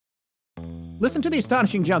Listen to The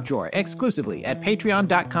Astonishing Junk Drawer exclusively at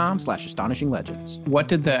patreon.com/astonishinglegends. What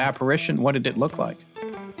did it look like?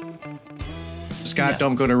 Scott,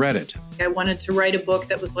 don't go to Reddit. I wanted to write a book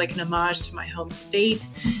that was like an homage to my home state.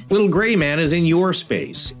 Little Gray Man is in your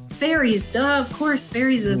space. Fairies, duh, of course,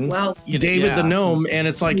 fairies as well. David the Gnome, and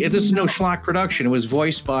it's like, this is no schlock production. It was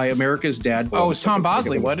voiced by America's Dad. Oh, it was Tom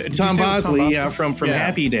Bosley. What? Tom Bosley, from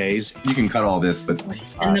Happy Days. You can cut all this, but...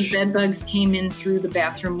 And the bed bugs came in through the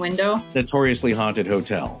bathroom window. Notoriously haunted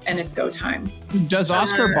hotel. And it's go time. Does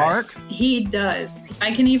Oscar bark? He does.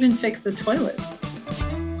 I can even fix the toilet.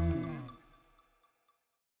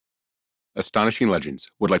 Astonishing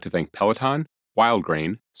Legends would like to thank Peloton,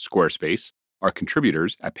 Wildgrain, Squarespace, our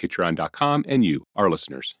contributors at patreon.com, and you, our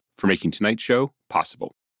listeners, for making tonight's show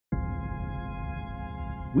possible.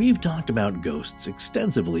 We've talked about ghosts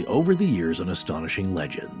extensively over the years on Astonishing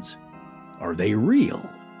Legends. Are they real?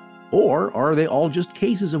 Or are they all just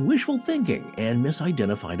cases of wishful thinking and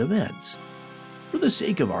misidentified events? For the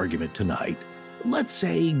sake of argument tonight, let's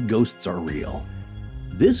say ghosts are real.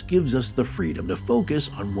 This gives us the freedom to focus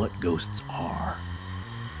on what ghosts are.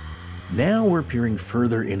 Now we're peering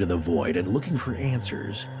further into the void and looking for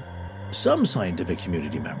answers. Some scientific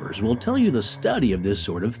community members will tell you the study of this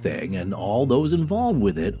sort of thing and all those involved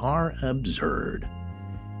with it are absurd.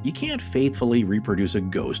 You can't faithfully reproduce a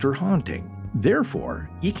ghost or haunting. Therefore,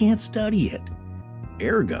 you can't study it.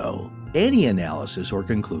 Ergo, any analysis or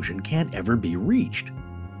conclusion can't ever be reached.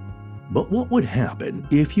 But what would happen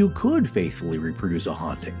if you could faithfully reproduce a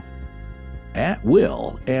haunting? At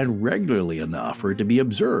will and regularly enough for it to be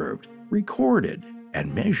observed, recorded,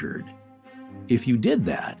 and measured. If you did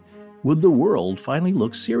that, would the world finally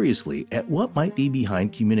look seriously at what might be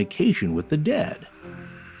behind communication with the dead?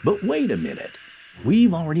 But wait a minute,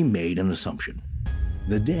 we've already made an assumption.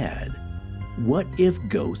 The dead. What if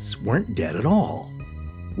ghosts weren't dead at all?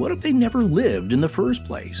 What if they never lived in the first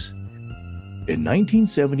place? In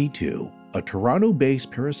 1972, a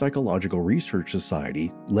Toronto-based parapsychological research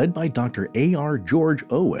society led by Dr. A.R. George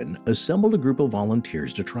Owen assembled a group of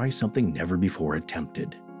volunteers to try something never before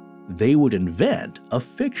attempted. They would invent a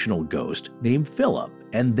fictional ghost named Philip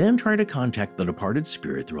and then try to contact the departed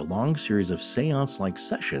spirit through a long series of seance-like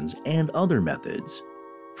sessions and other methods.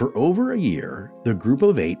 For over a year, the group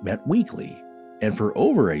of 8 met weekly, and for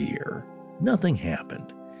over a year, nothing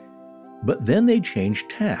happened. But then they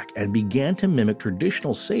changed tack and began to mimic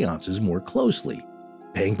traditional seances more closely,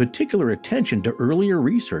 paying particular attention to earlier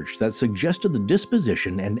research that suggested the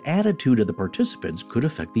disposition and attitude of the participants could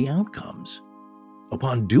affect the outcomes.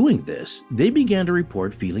 Upon doing this, they began to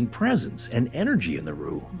report feeling presence and energy in the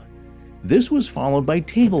room. This was followed by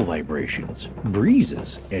table vibrations,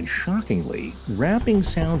 breezes, and shockingly, rapping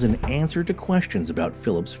sounds in answer to questions about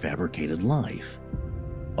Philip's fabricated life.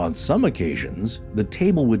 On some occasions, the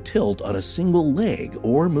table would tilt on a single leg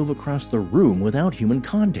or move across the room without human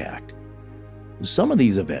contact. Some of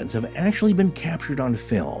these events have actually been captured on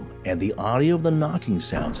film, and the audio of the knocking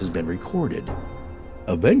sounds has been recorded.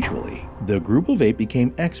 Eventually, the group of 8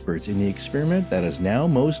 became experts in the experiment that is now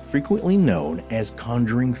most frequently known as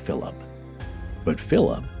Conjuring Philip. But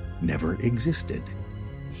Philip never existed.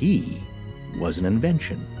 He was an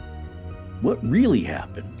invention. What really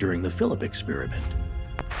happened during the Philip experiment?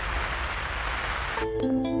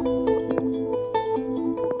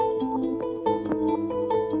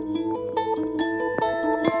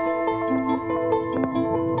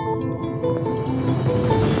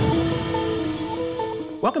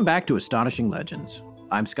 Welcome back to Astonishing Legends.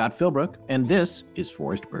 I'm Scott Philbrook, and this is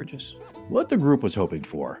Forrest Burgess. What the group was hoping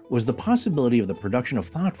for was the possibility of the production of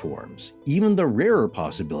thought forms, even the rarer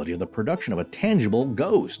possibility of the production of a tangible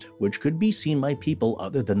ghost, which could be seen by people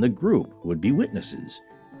other than the group who would be witnesses.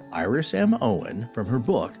 Iris M. Owen from her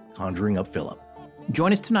book, Conjuring Up Philip.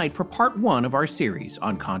 Join us tonight for part 1 of our series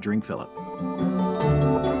on Conjuring Philip.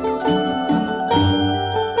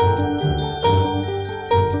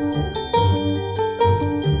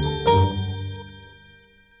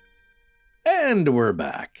 And we're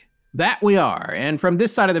back. That we are, and from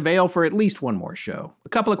this side of the veil for at least one more show. A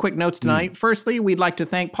couple of quick notes tonight. Firstly, we'd like to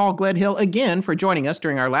thank Paul Gledhill again for joining us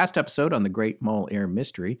during our last episode on the Great Mole Air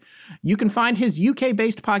Mystery. You can find his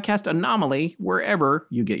UK-based podcast Anomaly wherever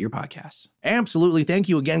you get your podcasts. Absolutely. Thank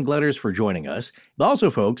you again, Gledders, for joining us. Also,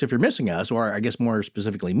 folks, if you're missing us, or I guess more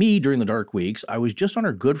specifically me during the dark weeks, I was just on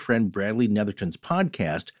our good friend Bradley Netherton's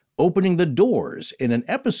podcast, Opening the Doors, in an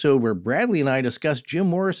episode where Bradley and I discussed Jim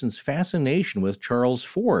Morrison's fascination with Charles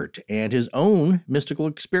Fort and his own mystical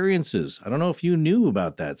experiences. I don't know if you knew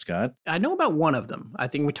about that, Scott. I know about one of them. I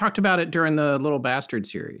think we talked about it during the Little Bastard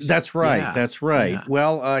series. That's right. Yeah. That's right. Yeah.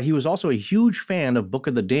 Well, he was also a huge fan of Book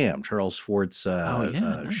of the Damned, Charles Fort's Nice.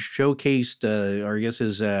 showcased, or I guess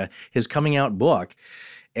his coming out book,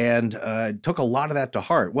 and took a lot of that to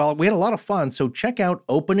heart. Well, we had a lot of fun, so check out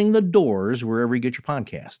Opening the Doors wherever you get your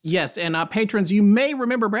podcasts. Yes, and patrons, you may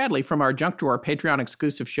remember Bradley from our Junk Drawer Patreon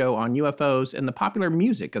exclusive show on UFOs and the popular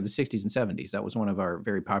music of the 60s and 70s. That was one of our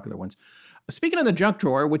very popular ones. Speaking of the Junk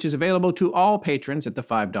Drawer, which is available to all patrons at the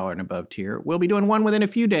 $5 and above tier, we'll be doing one within a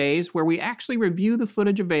few days where we actually review the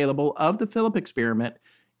footage available of the Philip experiment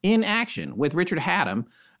in action with Richard Haddam.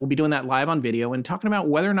 We'll be doing that live on video and talking about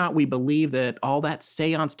whether or not we believe that all that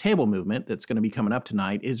seance table movement that's going to be coming up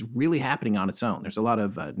tonight is really happening on its own. There's a lot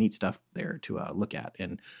of neat stuff there to look at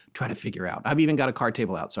and try to figure out. I've even got a card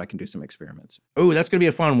table out so I can do some experiments. Oh, that's going to be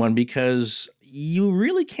a fun one because you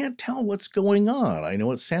really can't tell what's going on. I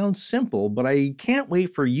know it sounds simple, but I can't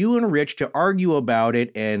wait for you and Rich to argue about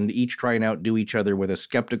it and each try and outdo each other with a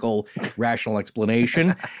skeptical, rational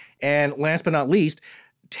explanation. And last but not least,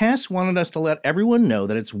 Tess wanted us to let everyone know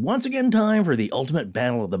that it's once again time for the ultimate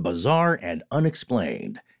battle of the bizarre and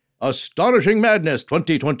unexplained. Astonishing Madness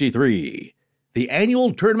 2023, the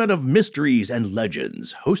annual tournament of mysteries and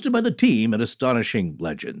legends, hosted by the team at Astonishing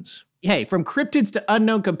Legends. Hey, from cryptids to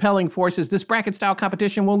unknown compelling forces, this bracket-style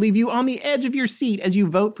competition will leave you on the edge of your seat as you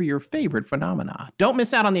vote for your favorite phenomena. Don't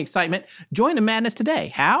miss out on the excitement. Join the madness today.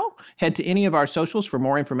 How? Head to any of our socials for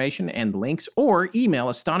more information and links, or email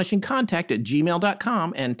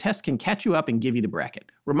astonishingcontact@gmail.com, and Tess can catch you up and give you the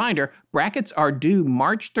bracket. Reminder, brackets are due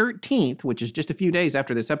March 13th, which is just a few days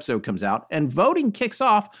after this episode comes out, and voting kicks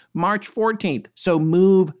off March 14th, so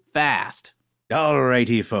move fast. All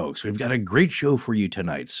righty, folks, we've got a great show for you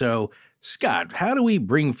tonight. So, Scott, how do we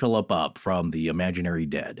bring Philip up from the imaginary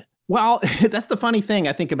dead? Well, that's the funny thing,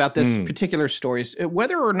 I think, about this particular story. Is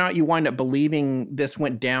whether or not you wind up believing this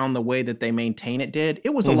went down the way that they maintain it did,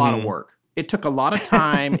 it was a lot of work. It took a lot of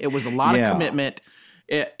time. It was a lot of commitment.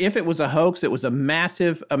 If it was a hoax, it was a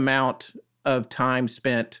massive amount of time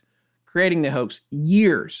spent creating the hoax.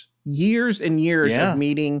 Years and years of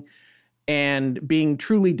meeting and being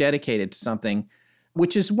truly dedicated to something,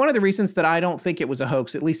 which is one of the reasons that I don't think it was a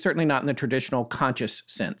hoax, at least certainly not in the traditional conscious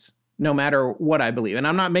sense, no matter what I believe. And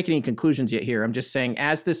I'm not making any conclusions yet here. I'm just saying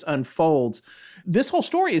as this unfolds, this whole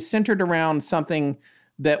story is centered around something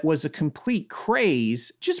that was a complete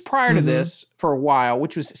craze just prior to this for a while,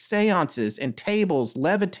 which was seances and tables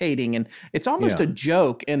levitating. And it's almost a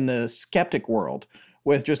joke in the skeptic world,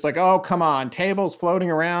 with just like, oh, come on, tables floating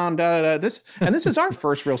around, this is our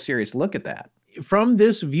first real serious look at that. From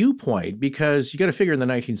this viewpoint, because you got to figure in the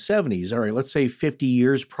 1970s, all right, let's say 50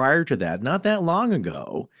 years prior to that, not that long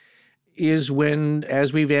ago, is when,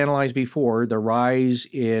 as we've analyzed before, the rise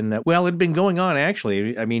in, well, it'd been going on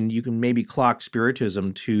actually. I mean, you can maybe clock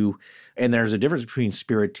Spiritism to, and there's a difference between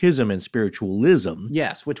Spiritism and spiritualism.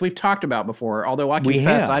 Yes, which we've talked about before, although I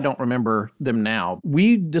confess I don't remember them now.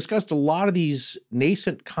 We discussed a lot of these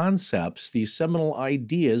nascent concepts, these seminal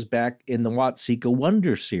ideas back in the Watsika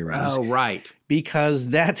Wonder series. Oh, right. Because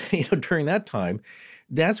that, during that time,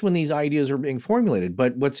 that's when these ideas are being formulated.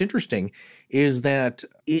 But what's interesting is that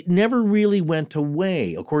it never really went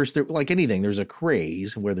away. Of course, like anything, there's a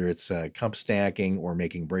craze, whether it's cup stacking or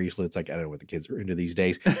making bracelets. Like, I don't know what the kids are into these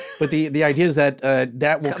days. But the idea is that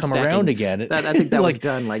that will come around again. I think that was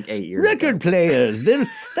done like 8 years record ago. Players.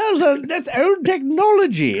 That's old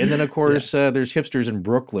technology. And then, of course, there's hipsters in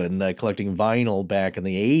Brooklyn collecting vinyl back in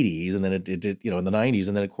the 80s. And then it in the 90s.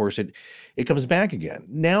 And then, of course, it comes back again.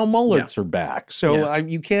 Now mullets are back. So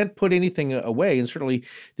you can't put anything away. And certainly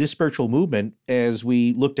this spiritual movement, as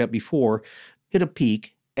we looked at before, hit a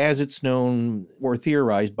peak, as it's known or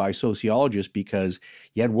theorized by sociologists, because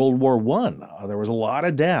you had World War I. There was a lot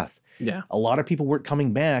of death. Yeah. A lot of people weren't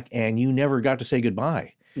coming back, and you never got to say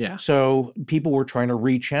goodbye. Yeah. So people were trying to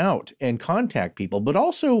reach out and contact people. But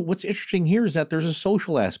also what's interesting here is that there's a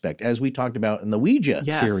social aspect, as we talked about in the Ouija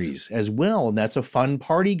series as well. And that's a fun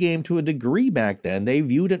party game to a degree back then. They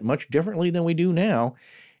viewed it much differently than we do now.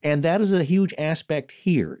 And that is a huge aspect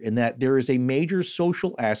here, in that there is a major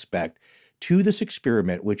social aspect to this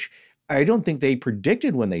experiment, which I don't think they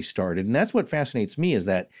predicted when they started. And that's what fascinates me, is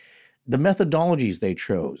that the methodologies they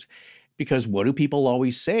chose. Because what do people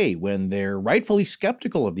always say when they're rightfully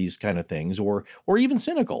skeptical of these kind of things, or even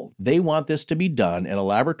cynical? They want this to be done in a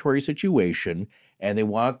laboratory situation, and they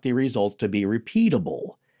want the results to be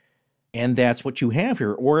repeatable. And that's what you have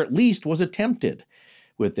here, or at least was attempted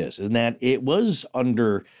with this, and that it was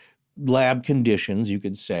under lab conditions, you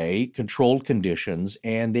could say, controlled conditions,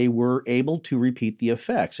 and they were able to repeat the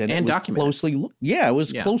effects. And it was documented. it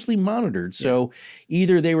was closely monitored. So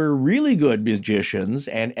either they were really good magicians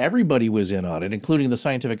and everybody was in on it, including the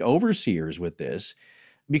scientific overseers with this.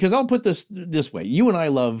 Because I'll put this way. You and I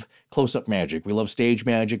love close-up magic. We love stage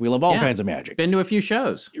magic. We love all kinds of magic. Been to a few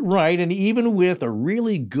shows. Right. And even with a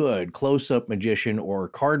really good close-up magician or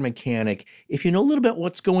card mechanic, if you know a little bit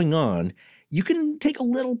what's going on, you can take a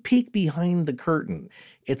little peek behind the curtain.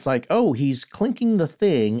 It's like, oh, he's clinking the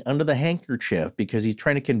thing under the handkerchief because he's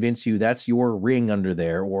trying to convince you that's your ring under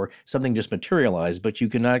there, or something just materialized, but you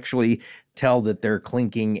can actually tell that they're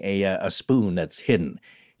clinking a spoon that's hidden.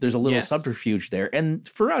 There's a little subterfuge there. And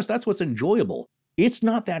for us, that's what's enjoyable. It's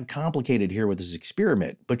not that complicated here with this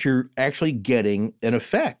experiment, but you're actually getting an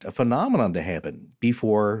effect, a phenomenon to happen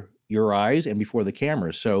before your eyes and before the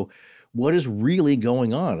camera. So what is really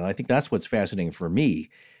going on? And I think that's what's fascinating for me.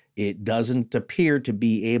 It doesn't appear to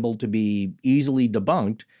be able to be easily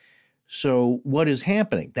debunked. So what is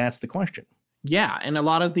happening? That's the question. Yeah, and a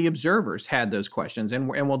lot of the observers had those questions, and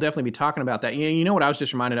we'll definitely be talking about that. You know what I was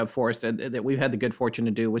just reminded of, Forrest, that we've had the good fortune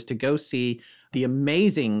to do was to go see the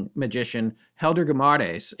amazing magician Helder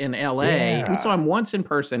Guimaraes in L.A. We saw him once in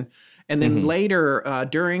person, and then later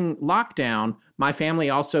during lockdown, my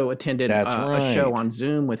family also attended a show on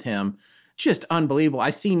Zoom with him. Just unbelievable. I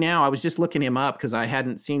see now, I was just looking him up because I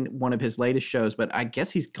hadn't seen one of his latest shows, but I guess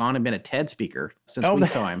he's gone and been a TED speaker since we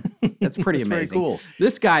saw him. That's pretty amazing. Very cool.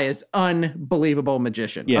 This guy is unbelievable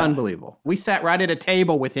magician. Yeah. Unbelievable. We sat right at a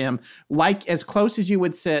table with him, like as close as you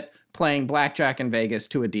would sit playing blackjack in Vegas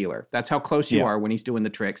to a dealer. That's how close you are when he's doing the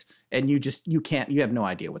tricks. And you have no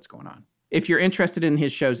idea what's going on. If you're interested in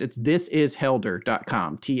his shows, it's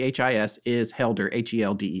thisishelder.com. THIS is Helder,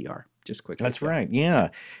 HELDER. Just quickly. That's right. Yeah.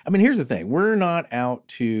 I mean, here's the thing. We're not out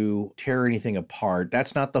to tear anything apart.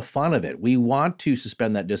 That's not the fun of it. We want to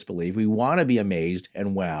suspend that disbelief. We want to be amazed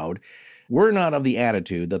and wowed. We're not of the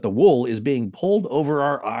attitude that the wool is being pulled over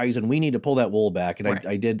our eyes and we need to pull that wool back. And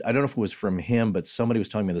I don't know if it was from him, but somebody was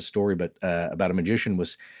telling me the story about a magician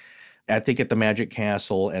was, I think, at the Magic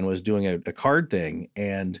Castle and was doing a card thing.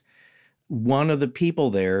 And one of the people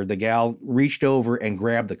there, the gal, reached over and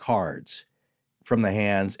grabbed the cards from the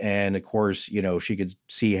hands, and of course, she could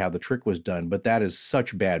see how the trick was done, but that is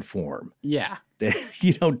such bad form. Yeah.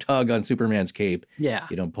 You don't tug on Superman's cape. Yeah.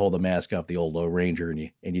 You don't pull the mask off the old Lone Ranger, and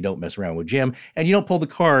you don't mess around with Jim, and you don't pull the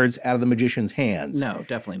cards out of the magician's hands. No,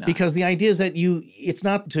 definitely not. Because the idea is that it's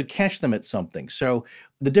not to catch them at something. So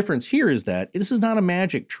the difference here is that this is not a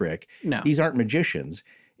magic trick. No. These aren't magicians.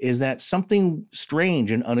 Is that something strange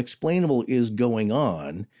and unexplainable is going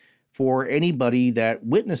on for anybody that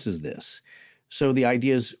witnesses this. So the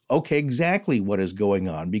idea is, okay, exactly what is going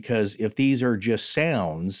on, because if these are just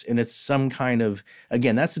sounds and it's some kind of,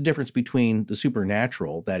 again, that's the difference between the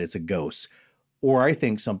supernatural, that it's a ghost, or I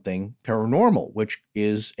think something paranormal, which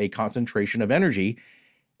is a concentration of energy.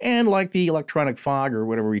 And like the electronic fog or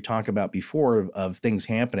whatever we talked about before of things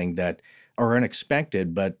happening that are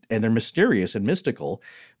unexpected, and they're mysterious and mystical,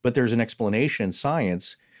 but there's an explanation in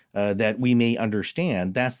science that we may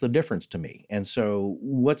understand. That's the difference to me. And so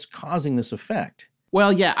what's causing this effect?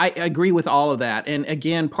 Well, yeah, I agree with all of that. And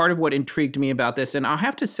again, part of what intrigued me about this, and I'll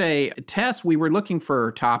have to say, Tess, we were looking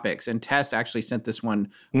for topics, and Tess actually sent this one,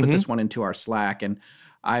 put this one into our Slack. And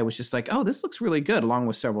I was just like, oh, this looks really good, along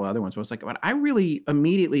with several other ones. I was like, but I really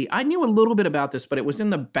immediately, I knew a little bit about this, but it was in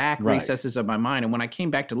the back recesses of my mind. And when I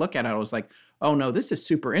came back to look at it, I was like, oh no, this is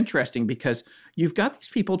super interesting, because you've got these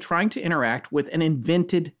people trying to interact with an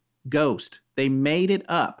invented ghost. They made it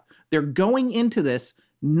up. They're going into this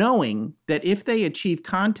knowing that if they achieve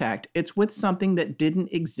contact, it's with something that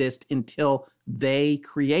didn't exist until they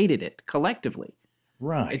created it collectively.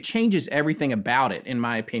 Right. It changes everything about it, in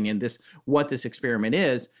my opinion, what this experiment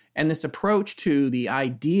is, and this approach to the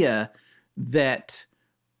idea that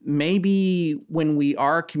maybe when we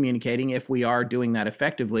are communicating, if we are doing that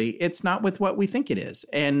effectively, it's not with what we think it is.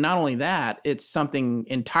 And not only that, it's something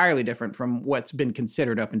entirely different from what's been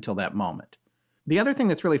considered up until that moment. The other thing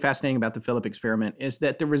that's really fascinating about the Philip experiment is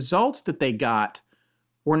that the results that they got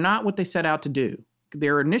were not what they set out to do.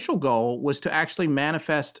 Their initial goal was to actually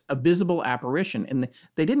manifest a visible apparition, and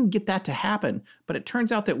they didn't get that to happen. But it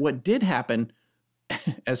turns out that what did happen,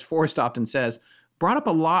 as Forrest often says, brought up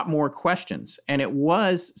a lot more questions, and it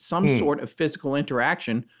was some sort of physical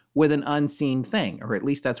interaction with an unseen thing, or at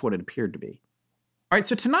least that's what it appeared to be. All right,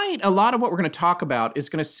 so tonight, a lot of what we're going to talk about is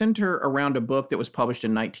going to center around a book that was published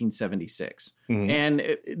in 1976.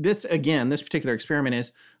 And this particular experiment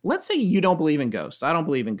is, let's say you don't believe in ghosts. I don't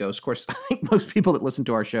believe in ghosts. Of course, I think most people that listen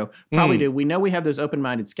to our show probably do. We know we have those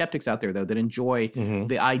open-minded skeptics out there, though, that enjoy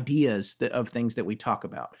the ideas of things that we talk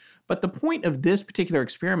about. But the point of this particular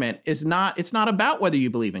experiment is it's not about whether you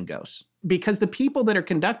believe in ghosts, because the people that are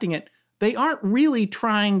conducting it, they aren't really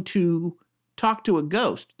trying to talk to a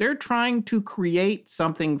ghost. They're trying to create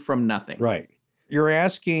something from nothing. Right. You're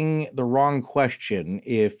asking the wrong question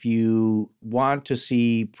if you want to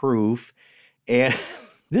see proof. And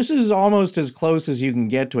this is almost as close as you can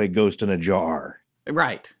get to a ghost in a jar.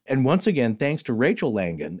 Right. And once again, thanks to Rachel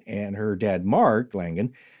Langan and her dad, Mark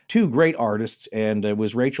Langan, two great artists. And it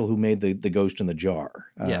was Rachel who made the ghost in the jar.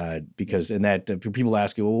 Yes. Because in that, people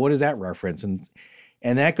ask you, well, what is that reference?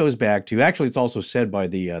 And that goes back to, actually, it's also said by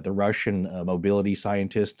the Russian mobility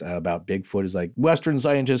scientist about Bigfoot, is like, Western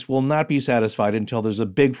scientists will not be satisfied until there's a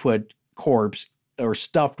Bigfoot corpse or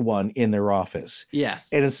stuffed one in their office. Yes.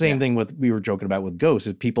 And it's the same thing we were joking about with ghosts.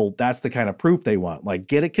 Is people, that's the kind of proof they want. Like,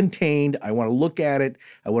 get it contained. I want to look at it.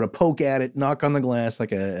 I want to poke at it, knock on the glass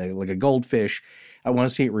like a goldfish. I want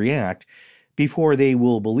to see it react before they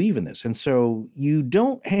will believe in this. And so you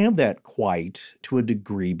don't have that quite to a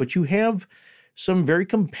degree, but you have some very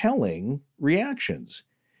compelling reactions.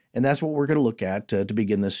 And that's what we're going to look at to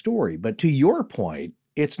begin this story. But to your point,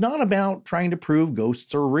 it's not about trying to prove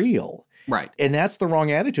ghosts are real. Right. And that's the wrong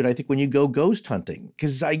attitude, I think, when you go ghost hunting,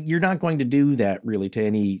 because you're not going to do that really to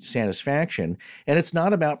any satisfaction. And it's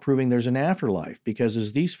not about proving there's an afterlife, because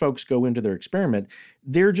as these folks go into their experiment,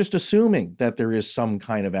 they're just assuming that there is some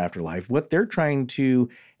kind of afterlife. What they're trying to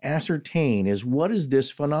ascertain is, what is this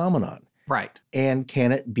phenomenon? Right. And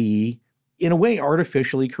can it be, in a way,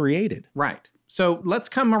 artificially created? Right. So let's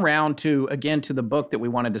come around to the book that we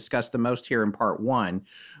want to discuss the most here in part one,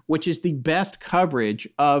 which is the best coverage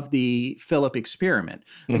of the Philip experiment.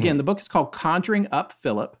 Again, the book is called Conjuring Up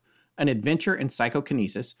Philip, An Adventure in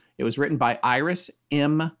Psychokinesis. It was written by Iris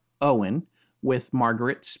M. Owen with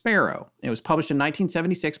Margaret Sparrow. It was published in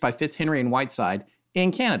 1976 by Fitzhenry and Whiteside in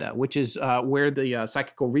Canada, which is where the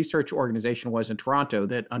Psychical Research Organization was in Toronto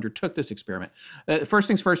that undertook this experiment. First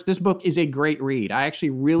things first, this book is a great read. I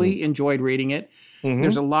actually really enjoyed reading it.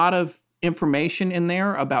 There's a lot of information in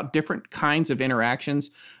there about different kinds of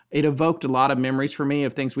interactions. It evoked a lot of memories for me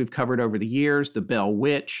of things we've covered over the years, the Bell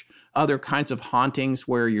Witch, other kinds of hauntings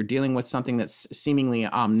where you're dealing with something that's seemingly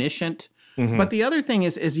omniscient. But the other thing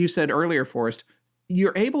is, as you said earlier, Forrest,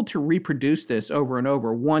 you're able to reproduce this over and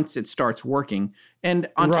over once it starts working. And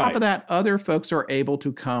on top of that, other folks are able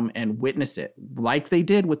to come and witness it, like they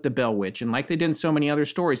did with the Bell Witch and like they did in so many other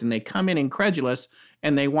stories. And they come in incredulous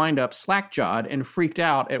and they wind up slack-jawed and freaked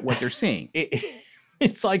out at what they're seeing.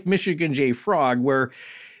 It's like Michigan J. Frog, where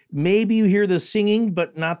maybe you hear the singing,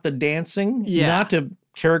 but not the dancing. Yeah. Not to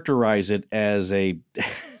characterize it as a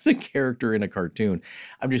character in a cartoon.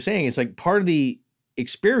 I'm just saying, it's like part of the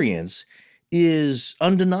experience is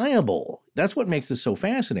undeniable. That's what makes this so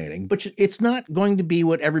fascinating. But it's not going to be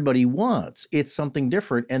what everybody wants. It's something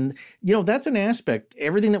different. And, that's an aspect.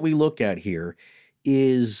 Everything that we look at here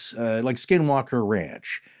is like Skinwalker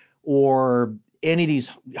Ranch or any of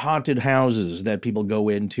these haunted houses that people go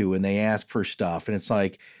into and they ask for stuff. And it's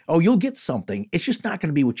like, oh, you'll get something. It's just not going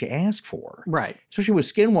to be what you ask for. Right. Especially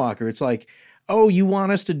with Skinwalker. It's like, oh, you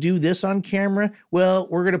want us to do this on camera? Well,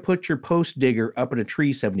 we're going to put your post digger up in a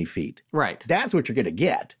tree 70 feet. Right. That's what you're going to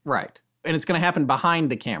get. Right. And it's going to happen behind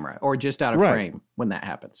the camera or just out of frame when that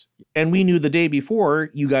happens. And we knew the day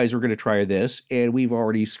before you guys were going to try this, and we've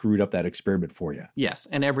already screwed up that experiment for you. Yes.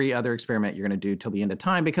 And every other experiment you're going to do till the end of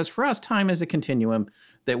time, because for us, time is a continuum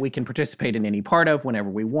that we can participate in any part of whenever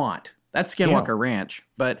we want. That's Skinwalker Ranch.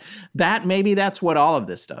 But maybe that's what all of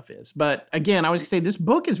this stuff is. But again, I was going to say this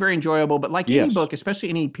book is very enjoyable, but like any book, especially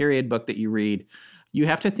any period book that you read, you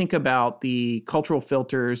have to think about the cultural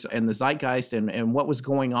filters and the zeitgeist and what was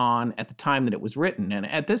going on at the time that it was written. And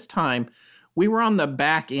at this time, we were on the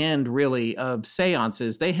back end, really, of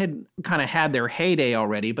seances. They had kind of had their heyday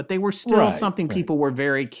already, but they were still something people were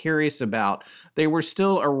very curious about. They were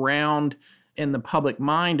still around in the public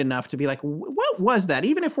mind enough to be like, what was that?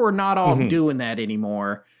 Even if we're not all doing that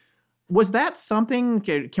anymore, was that something?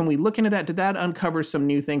 Can we look into that? Did that uncover some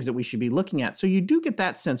new things that we should be looking at? So you do get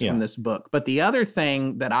that sense from this book. But the other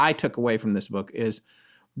thing that I took away from this book is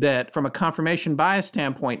that from a confirmation bias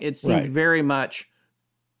standpoint, it seemed very much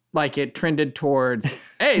like it trended towards,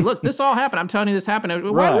 hey, look, this all happened. I'm telling you this happened.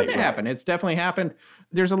 Why wouldn't it happen? It's definitely happened.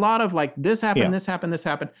 There's a lot of like, this happened, this happened, this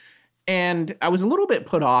happened. And I was a little bit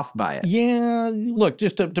put off by it. Yeah, look,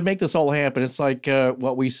 just to make this all happen, it's like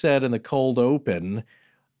what we said in the cold open.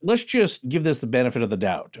 Let's just give this the benefit of the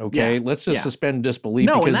doubt, okay? Yeah, Let's just yeah. suspend disbelief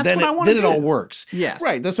No, and because that's then what I wanna it all do. works. Yes.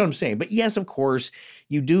 Right, that's what I'm saying. But yes, of course,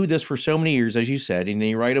 you do this for so many years, as you said, and then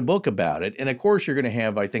you write a book about it. And of course, you're going to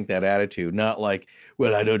have, I think, that attitude, not like,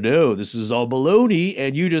 well, I don't know, this is all baloney,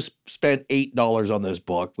 and you just spent $8 on this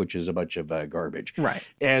book, which is a bunch of garbage. Right.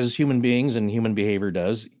 As human beings and human behavior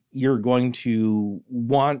does, you're going to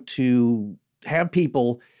want to have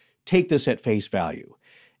people take this at face value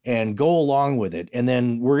and go along with it. And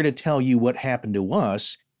then we're going to tell you what happened to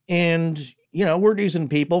us. And, you know, we're decent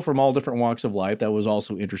people from all different walks of life. That was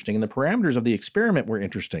also interesting. And the parameters of the experiment were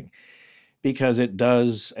interesting because it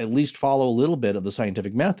does at least follow a little bit of the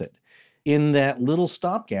scientific method in that little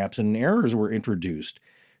stopgaps and errors were introduced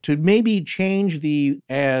to maybe change the,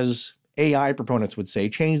 as AI proponents would say,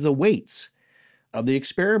 change the weights of the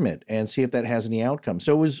experiment and see if that has any outcome.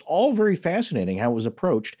 So it was all very fascinating how it was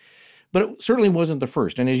approached. But it certainly wasn't the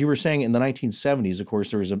first. And as you were saying, in the 1970s, of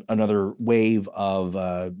course, there was another wave of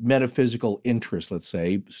metaphysical interest, let's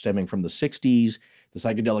say, stemming from the 60s, the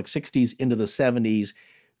psychedelic 60s, into the 70s,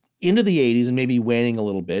 into the 80s, and maybe waning a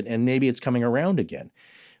little bit, and maybe it's coming around again.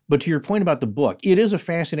 But to your point about the book, it is a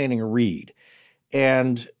fascinating read.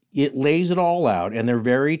 And it lays it all out, and they're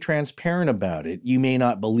very transparent about it. You may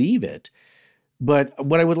not believe it. But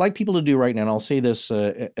what I would like people to do right now, and I'll say this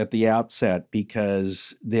at the outset,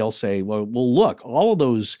 because they'll say, well, look, all of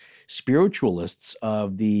those spiritualists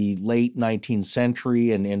of the late 19th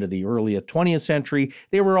century and into the early 20th century,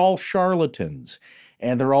 they were all charlatans.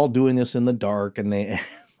 And they're all doing this in the dark. And I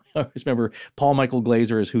always remember Paul Michael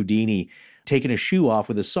Glaser as Houdini taking a shoe off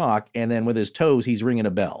with his sock, and then with his toes, he's ringing a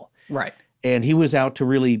bell. Right. And he was out to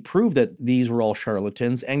really prove that these were all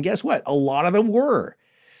charlatans. And guess what? A lot of them were.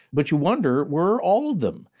 But you wonder, were all of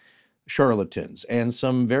them charlatans? And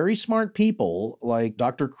some very smart people like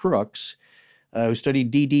Dr. Crooks, who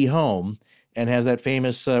studied D.D. Home and has that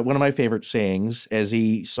famous, one of my favorite sayings, as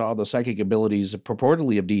he saw the psychic abilities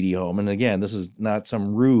purportedly of D.D. Home. And again, this is not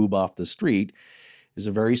some rube off the street. He's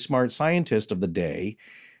a very smart scientist of the day.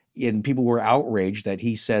 And people were outraged that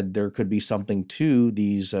he said there could be something to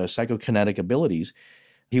these psychokinetic abilities.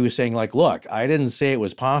 He was saying, like, look, I didn't say it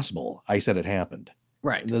was possible. I said it happened.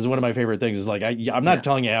 Right. This is one of my favorite things. Is like, I'm not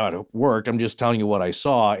telling you how it worked. I'm just telling you what I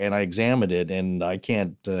saw, and I examined it, and I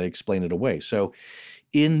can't explain it away. So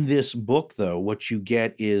in this book, though, what you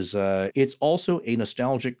get is it's also a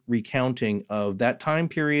nostalgic recounting of that time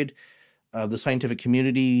period, of the scientific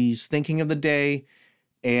community's thinking of the day,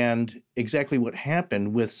 and exactly what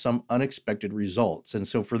happened with some unexpected results. And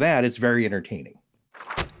so for that, it's very entertaining.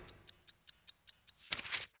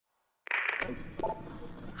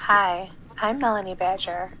 Hi. I'm Melanie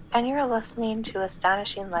Badger, and you're listening to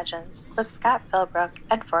Astonishing Legends with Scott Philbrook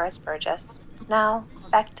and Forrest Burgess. Now,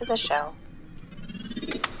 back to the show.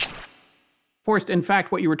 Forrest, in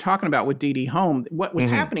fact, what you were talking about with D.D. Home, what was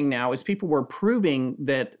happening now is people were proving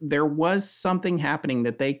that there was something happening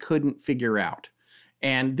that they couldn't figure out.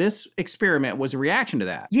 And this experiment was a reaction to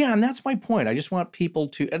that. Yeah, and that's my point. I just want people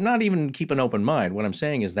to, and not even keep an open mind. What I'm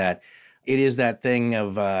saying is that it is that thing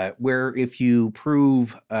of where if you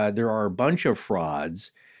prove there are a bunch of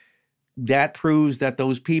frauds, that proves that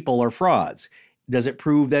those people are frauds. Does it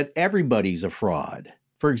prove that everybody's a fraud?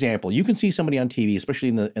 For example, you can see somebody on TV, especially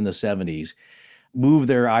in the 70s, move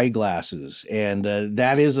their eyeglasses. And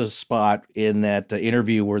that is a spot in that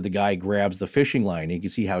interview where the guy grabs the fishing line. You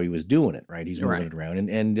can see how he was doing it, right? He's moving it around.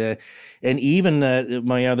 And even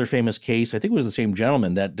my other famous case, I think it was the same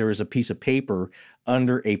gentleman, that there was a piece of paper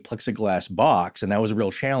under a plexiglass box. And that was a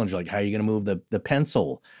real challenge. Like, how are you going to move the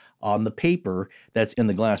pencil on the paper that's in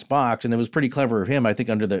the glass box? And it was pretty clever of him. I think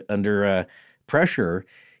under pressure,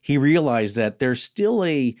 he realized that there's still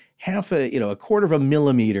a quarter of a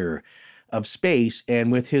millimeter of space, and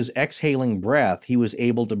with his exhaling breath, he was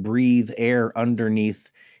able to breathe air underneath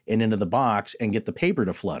and into the box and get the paper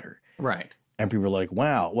to flutter. Right. And people were like,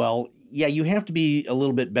 wow, well, yeah, you have to be a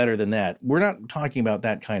little bit better than that. We're not talking about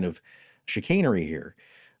that kind of chicanery here.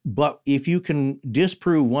 But if you can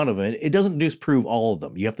disprove one of it, it doesn't disprove all of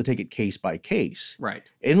them. You have to take it case by case. Right.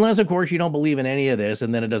 Unless, of course, you don't believe in any of this,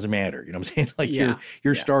 and then it doesn't matter. You know what I'm saying? Like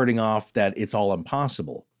you're starting off that it's all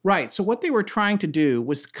impossible. Right. So what they were trying to do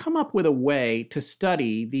was come up with a way to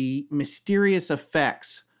study the mysterious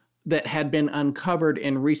effects that had been uncovered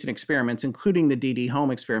in recent experiments, including the D.D. Home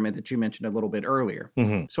experiment that you mentioned a little bit earlier.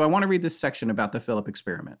 Mm-hmm. So I want to read this section about the Philip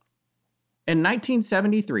experiment. In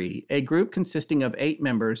 1973, a group consisting of 8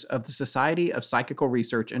 members of the Society of Psychical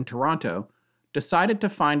Research in Toronto decided to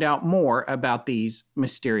find out more about these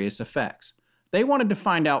mysterious effects. They wanted to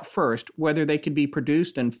find out first whether they could be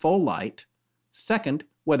produced in full light, second,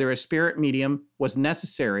 whether a spirit medium was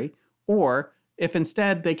necessary, or if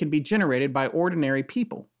instead they could be generated by ordinary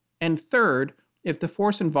people, and third, if the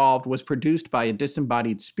force involved was produced by a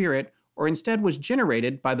disembodied spirit or instead was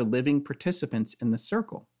generated by the living participants in the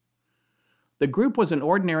circle. The group was an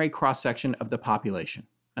ordinary cross-section of the population: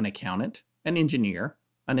 an accountant, an engineer,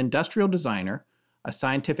 an industrial designer, a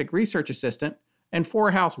scientific research assistant, and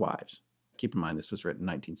 4 housewives. Keep in mind this was written in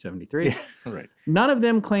 1973. Yeah, right. None of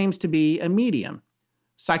them claims to be a medium.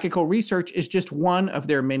 Psychical research is just one of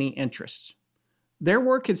their many interests. Their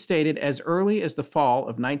work had stated as early as the fall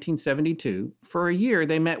of 1972, for a year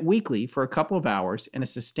they met weekly for a couple of hours in a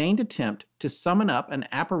sustained attempt to summon up an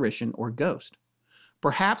apparition or ghost.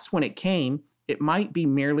 Perhaps when it came, it might be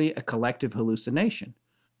merely a collective hallucination.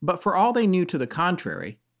 But for all they knew to the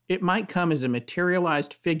contrary, it might come as a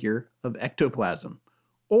materialized figure of ectoplasm,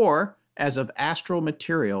 or as of astral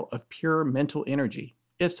material of pure mental energy,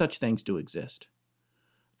 if such things do exist.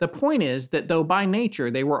 The point is that though by nature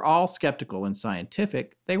they were all skeptical and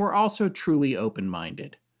scientific, they were also truly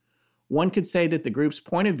open-minded. One could say that the group's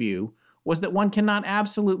point of view was that one cannot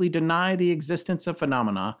absolutely deny the existence of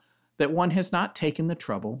phenomena that one has not taken the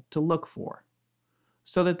trouble to look for.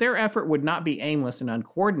 So that their effort would not be aimless and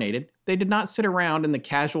uncoordinated, they did not sit around in the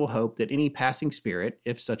casual hope that any passing spirit,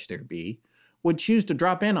 if such there be, would choose to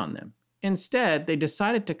drop in on them. Instead, they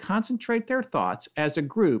decided to concentrate their thoughts as a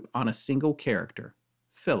group on a single character: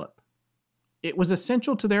 Philip. It was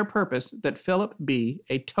essential to their purpose that Philip be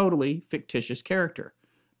a totally fictitious character,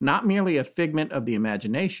 not merely a figment of the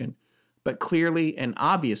imagination, but clearly and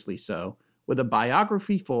obviously so, with a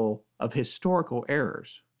biography full of historical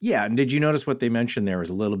errors. Yeah, and did you notice what they mentioned there was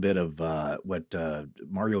a little bit of what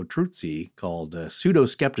Mario Truzzi called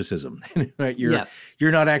pseudo-skepticism? Right? Yes.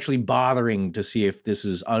 You're not actually bothering to see if this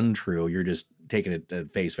is untrue. You're just taking it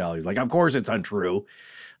at face value. Like, of course it's untrue.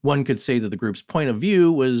 One could say that the group's point of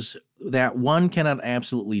view was that one cannot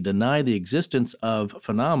absolutely deny the existence of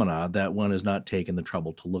phenomena that one has not taken the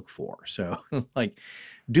trouble to look for. So, like,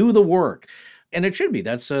 do the work. And it should be.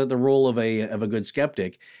 That's the role of a good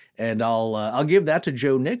skeptic. And I'll give that to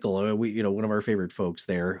Joe Nickel, one of our favorite folks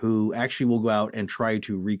there, who actually will go out and try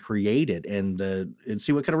to recreate it and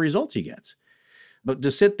see what kind of results he gets. But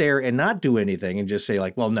to sit there and not do anything and just say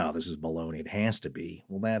like, well, no, this is baloney, it has to be.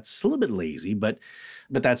 Well, that's a little bit lazy, but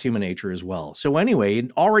that's human nature as well. So anyway,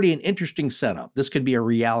 already an interesting setup. This could be a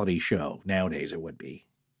reality show. Nowadays it would be.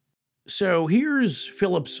 So here's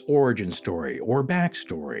Philip's origin story or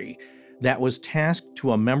backstory that was tasked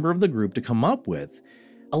to a member of the group to come up with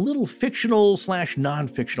a little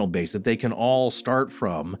fictional/non-fictional base that they can all start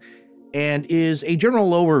from, and is a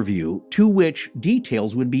general overview to which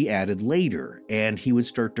details would be added later, and he would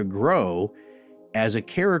start to grow as a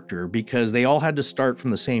character because they all had to start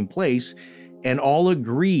from the same place and all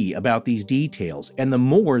agree about these details. And the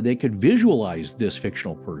more they could visualize this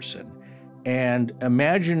fictional person and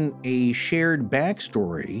imagine a shared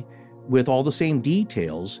backstory with all the same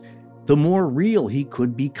details, the more real he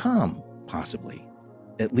could become, possibly.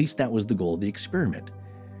 At least that was the goal of the experiment.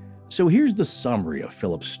 So here's the summary of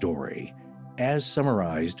Philip's story, as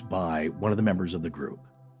summarized by one of the members of the group.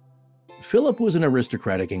 Philip was an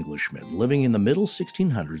aristocratic Englishman living in the middle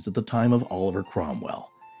 1600s at the time of Oliver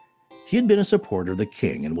Cromwell. He had been a supporter of the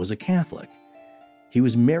king and was a Catholic. He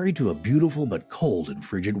was married to a beautiful but cold and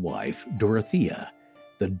frigid wife, Dorothea,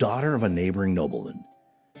 the daughter of a neighboring nobleman.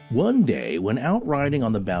 One day, when out riding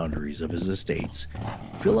on the boundaries of his estates,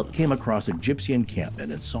 Philip came across a gypsy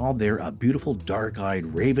encampment and saw there a beautiful dark-eyed,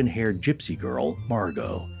 raven-haired gypsy girl,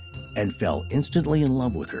 Margot, and fell instantly in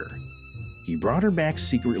love with her. He brought her back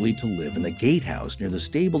secretly to live in the gatehouse near the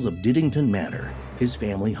stables of Diddington Manor, his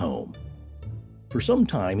family home. For some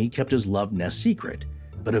time, he kept his love nest secret,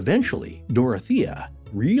 but eventually, Dorothea,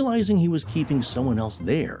 realizing he was keeping someone else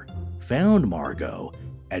there, found Margot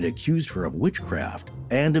and accused her of witchcraft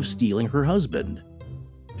and of stealing her husband.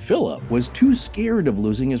 Philip was too scared of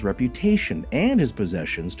losing his reputation and his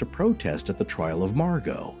possessions to protest at the trial of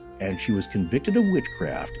Margot, and she was convicted of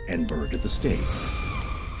witchcraft and burned at the stake.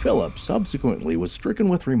 Philip subsequently was stricken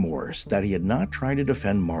with remorse that he had not tried to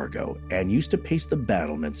defend Margot and used to pace the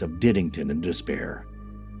battlements of Diddington in despair.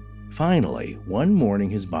 Finally, one morning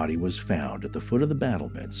his body was found at the foot of the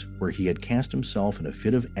battlements where he had cast himself in a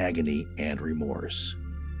fit of agony and remorse.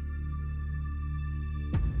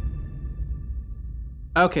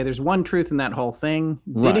 Okay, there's one truth in that whole thing.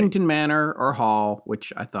 Right. Diddington Manor or Hall,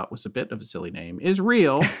 which I thought was a bit of a silly name, is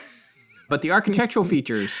real. But the architectural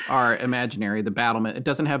features are imaginary. The battlement, it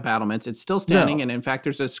doesn't have battlements. It's still standing. No. And in fact,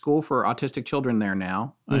 there's a school for autistic children there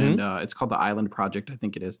now. And it's called the Island Project, I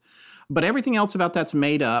think it is. But everything else about that's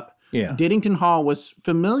made up. Yeah. Diddington Hall was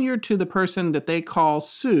familiar to the person that they call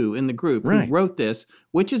Sue in the group who wrote this,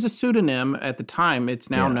 which is a pseudonym at the time. It's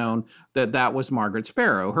now known that was Margaret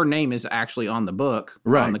Sparrow. Her name is actually on the book,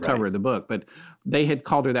 on the cover of the book. But they had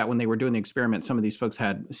called her that when they were doing the experiment. Some of these folks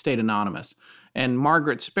had stayed anonymous. And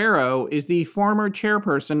Margaret Sparrow is the former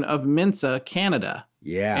chairperson of Mensa Canada.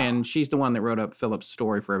 Yeah. And she's the one that wrote up Philip's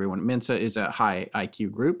story for everyone. Mensa is a high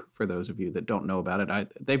IQ group, for those of you that don't know about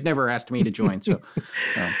it. They've never asked me to join, so...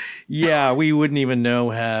 Yeah, we wouldn't even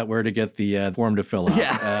know where to get the form to fill out.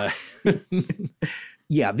 Yeah.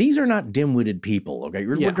 Yeah, these are not dim-witted people, okay?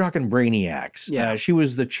 We're talking brainiacs. Yeah. She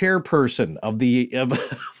was the chairperson of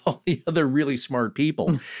all the other really smart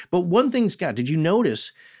people. But one thing, Scott, did you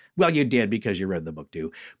notice... Well, you did because you read the book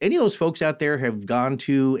too. Any of those folks out there have gone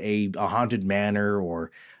to a haunted manor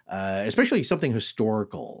or especially something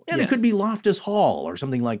historical. And it could be Loftus Hall or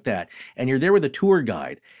something like that. And you're there with a tour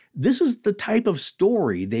guide. This is the type of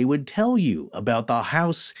story they would tell you about the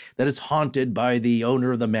house that is haunted by the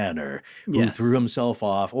owner of the manor who threw himself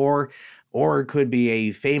off, or it could be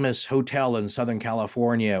a famous hotel in Southern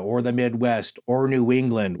California or the Midwest or New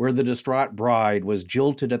England where the distraught bride was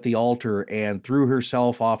jilted at the altar and threw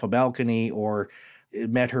herself off a balcony or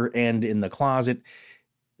met her end in the closet.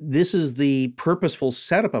 This is the purposeful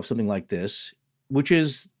setup of something like this, which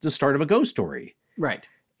is the start of a ghost story. Right.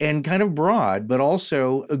 And kind of broad, but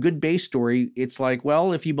also a good base story. It's like,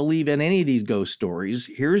 well, if you believe in any of these ghost stories,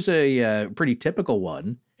 here's a pretty typical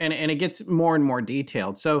one. And it gets more and more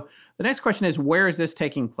detailed. So the next question is, where is this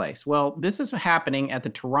taking place? Well, this is happening at the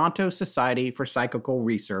Toronto Society for Psychical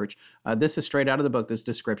Research. This is straight out of the book, this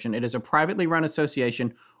description. It is a privately run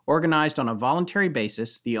association organized on a voluntary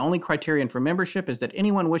basis. The only criterion for membership is that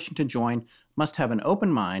anyone wishing to join must have an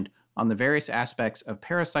open mind on the various aspects of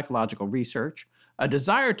parapsychological research, a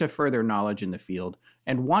desire to further knowledge in the field,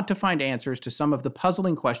 and want to find answers to some of the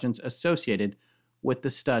puzzling questions associated with the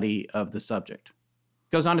study of the subject.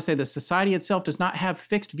 Goes on to say the society itself does not have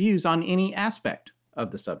fixed views on any aspect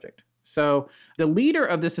of the subject. So the leader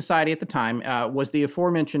of the society at the time was the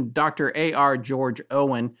aforementioned Dr. A.R. George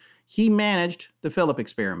Owen. He managed the Philip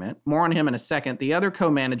experiment. More on him in a second. The other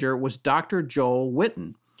co-manager was Dr. Joel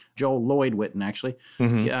Whitten. Joel Lloyd Whitten, actually.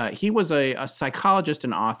 He was a psychologist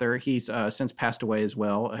and author. He's since passed away as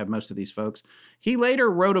well, have most of these folks. He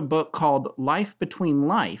later wrote a book called Life Between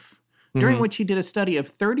Life, during which he did a study of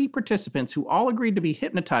 30 participants who all agreed to be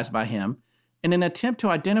hypnotized by him in an attempt to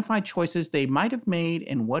identify choices they might have made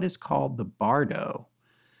in what is called the bardo.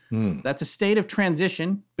 That's a state of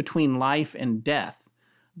transition between life and death,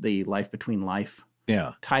 the Life Between Life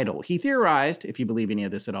title. He theorized, if you believe any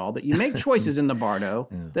of this at all, that you make choices in the bardo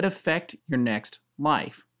that affect your next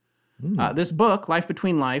life. This book, Life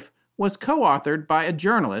Between Life, was co-authored by a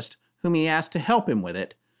journalist whom he asked to help him with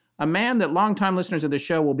it, a man that longtime listeners of the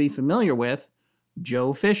show will be familiar with,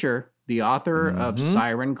 Joe Fisher, the author of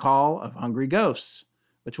Siren Call of Hungry Ghosts,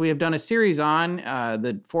 which we have done a series on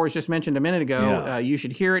that Forrest just mentioned a minute ago. You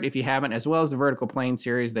should hear it if you haven't, as well as the Vertical Plane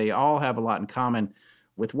series. They all have a lot in common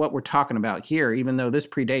with what we're talking about here, even though this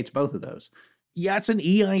predates both of those. Yeah, it's an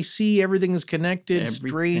EIC. Everything is connected.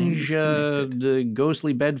 Strange, the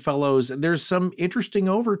ghostly bedfellows. There's some interesting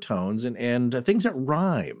overtones and things that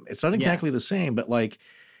rhyme. It's not exactly the same, but like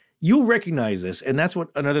you'll recognize this. And that's what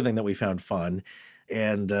another thing that we found fun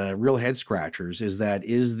and real head scratchers is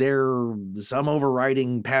there some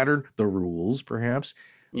overriding pattern, the rules perhaps?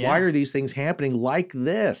 Yeah. Why are these things happening like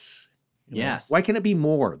this? Yes. Why can't it be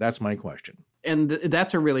more? That's my question. And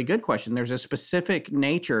that's a really good question. There's a specific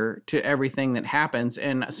nature to everything that happens.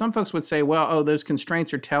 And some folks would say, well, those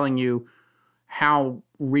constraints are telling you how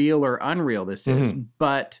real or unreal this is.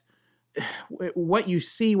 But what you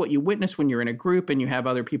see, what you witness when you're in a group and you have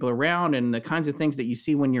other people around and the kinds of things that you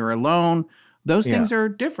see when you're alone, those things are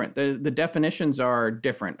different. The definitions are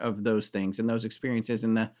different of those things and those experiences,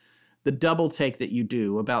 and the double take that you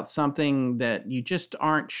do about something that you just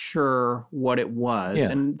aren't sure what it was. Yeah.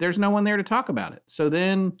 And there's no one there to talk about it. So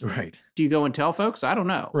then do you go and tell folks? I don't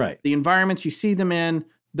know. Right. The environments you see them in,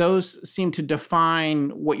 those seem to define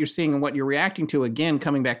what you're seeing and what you're reacting to. Again,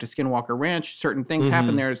 coming back to Skinwalker Ranch, certain things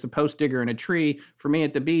happen there. It's the post digger in a tree. For me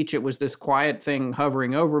at the beach, it was this quiet thing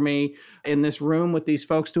hovering over me. In this room with these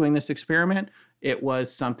folks doing this experiment, it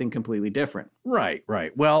was something completely different. Right.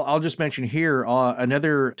 Well, I'll just mention here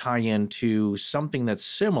another tie-in to something that's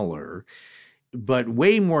similar, but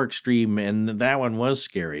way more extreme, and that one was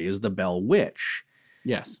scary, is the Bell Witch.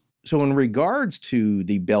 Yes. So in regards to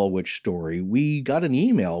the Bell Witch story, we got an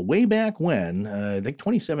email way back when, I think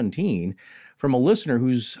 2017, from a listener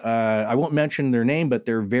who's, I won't mention their name, but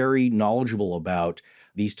they're very knowledgeable about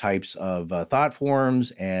these types of thought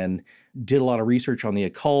forms and did a lot of research on the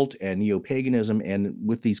occult and neo-paganism and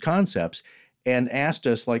with these concepts, and asked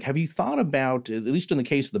us, like, have you thought about, at least in the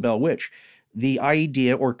case of the Bell Witch, the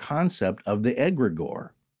idea or concept of the egregore,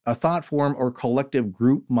 a thought form or collective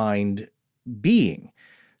group mind being,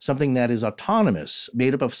 something that is autonomous,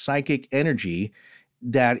 made up of psychic energy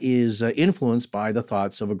that is influenced by the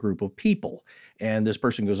thoughts of a group of people. And this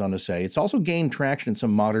person goes on to say, it's also gained traction in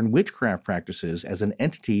some modern witchcraft practices as an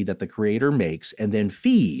entity that the creator makes and then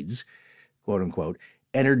feeds, quote unquote,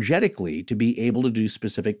 energetically to be able to do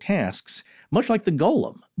specific tasks, much like the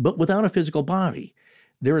golem, but without a physical body.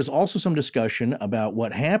 There is also some discussion about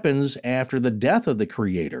what happens after the death of the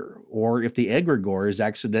creator, or if the egregore is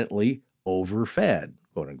accidentally overfed,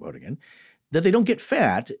 quote unquote again, that they don't get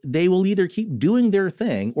fat, they will either keep doing their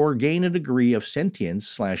thing or gain a degree of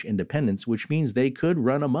sentience/independence, which means they could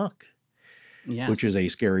run amok. Yes. Which is a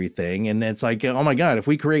scary thing. And it's like, oh my God, if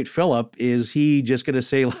we create Philip, is he just going to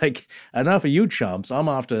say, like, enough of you chumps, I'm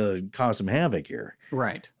off to cause some havoc here?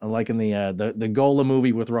 Right. Like in the Golem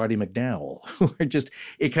movie with Roddy McDowell, where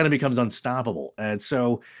it kind of becomes unstoppable. And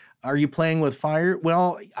so are you playing with fire?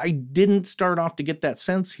 Well, I didn't start off to get that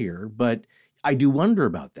sense here, but I do wonder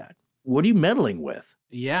about that. What are you meddling with?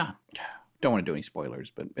 Yeah. Don't want to do any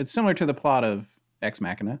spoilers, but it's similar to the plot of Ex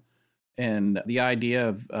Machina and the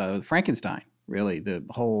idea of Frankenstein, really, the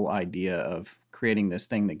whole idea of creating this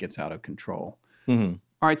thing that gets out of control. Mm-hmm.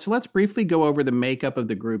 All right, so let's briefly go over the makeup of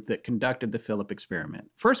the group that conducted the Philip experiment.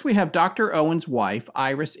 First, we have Dr. Owen's wife,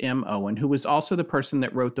 Iris M. Owen, who was also the person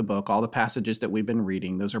that wrote the book. All the passages that we've been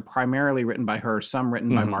reading, those are primarily written by her, some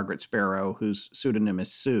written by Margaret Sparrow, whose pseudonym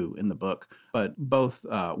is Sue in the book, but both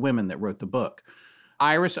women that wrote the book.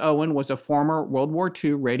 Iris Owen was a former World War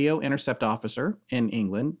II radio intercept officer in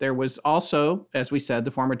England. There was also, as we said,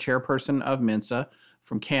 the former chairperson of Mensa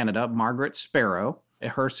from Canada, Margaret Sparrow.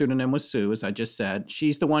 Her pseudonym was Sue, as I just said.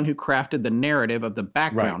 She's the one who crafted the narrative of the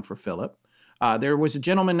background for Philip. There was a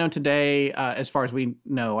gentleman known today, as far as we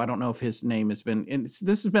know. I don't know if his name has been.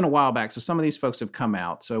 This has been a while back, so some of these folks have come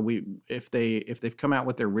out. So if they've come out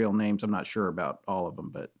with their real names, I'm not sure about all of them,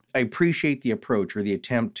 but. I appreciate the approach or the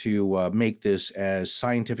attempt to make this as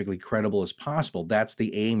scientifically credible as possible. That's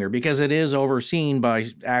the aim here, because it is overseen by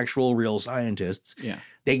actual real scientists. Yeah.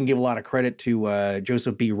 They can give a lot of credit to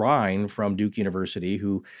Joseph B. Rhine from Duke University,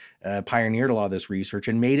 who pioneered a lot of this research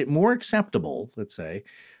and made it more acceptable, let's say,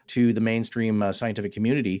 to the mainstream scientific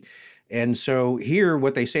community. And so here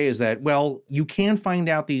what they say is that, well, you can find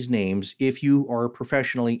out these names if you are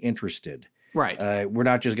professionally interested. Right. We're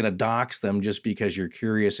not just going to dox them just because you're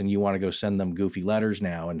curious and you want to go send them goofy letters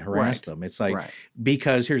now and harass them. It's like,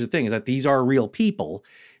 because here's the thing is that these are real people.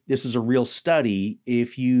 This is a real study.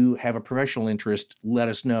 If you have a professional interest, let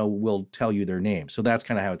us know. We'll tell you their name. So that's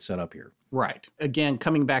kind of how it's set up here. Right. Again,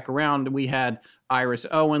 coming back around, we had Iris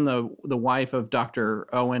Owen, the wife of Dr.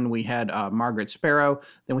 Owen. We had Margaret Sparrow.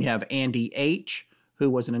 Then we have Andy H., who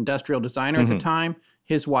was an industrial designer at the time.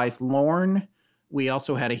 His wife, Lorne. We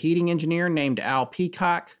also had a heating engineer named Al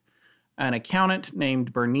Peacock, an accountant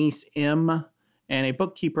named Bernice M., and a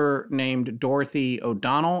bookkeeper named Dorothy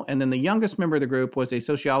O'Donnell. And then the youngest member of the group was a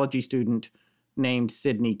sociology student named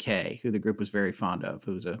Sidney Kay, who the group was very fond of.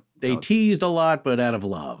 They teased a lot, but out of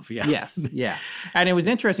love. Yeah. Yes, yeah. And it was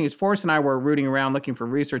interesting, as Forrest and I were rooting around looking for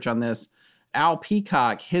research on this, Al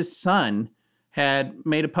Peacock, his son, had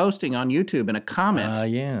made a posting on YouTube and a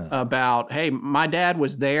comment about, hey, my dad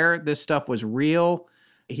was there. This stuff was real.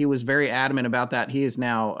 He was very adamant about that. He is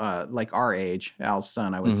now like our age, Al's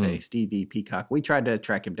son, I would say, Stevie Peacock. We tried to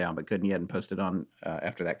track him down, but couldn't. He hadn't posted on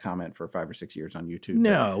after that comment for 5 or 6 years on YouTube.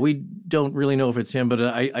 No, we don't really know if it's him, but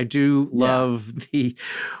I do love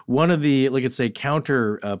one of the, like it's a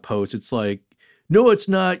counter posts. It's like, no, it's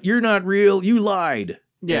not. You're not real. You lied.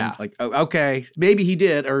 Yeah. And like, okay, maybe he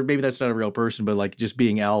did, or maybe that's not a real person, but like just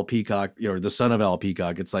being Al Peacock, or the son of Al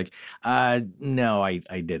Peacock, it's like, no, I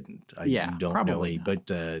didn't. You don't know me, but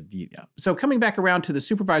yeah. So coming back around to the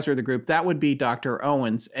supervisor of the group, that would be Dr.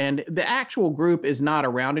 Owens. And the actual group is not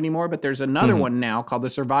around anymore, but there's another one now called the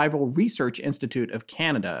Survival Research Institute of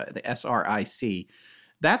Canada, the SRIC.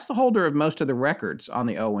 That's the holder of most of the records on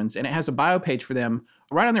the Owens, and it has a bio page for them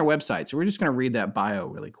right on their website. So we're just going to read that bio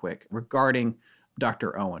really quick regarding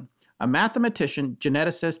Dr. Owen, a mathematician,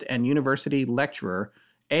 geneticist, and university lecturer,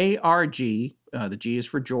 ARG, the G is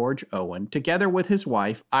for George Owen, together with his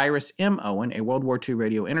wife, Iris M. Owen, a World War II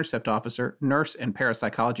radio intercept officer, nurse, and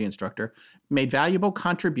parapsychology instructor, made valuable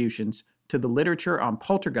contributions to the literature on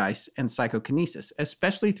poltergeists and psychokinesis,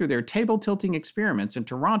 especially through their table tilting experiments in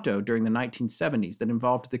Toronto during the 1970s that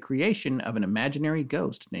involved the creation of an imaginary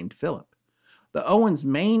ghost named Philip. The Owens'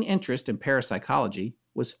 main interest in parapsychology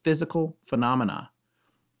was physical phenomena.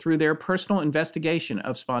 Through their personal investigation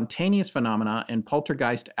of spontaneous phenomena and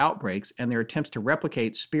poltergeist outbreaks and their attempts to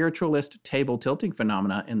replicate spiritualist table tilting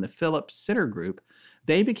phenomena in the Philip Sitter group,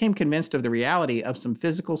 they became convinced of the reality of some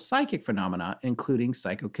physical psychic phenomena, including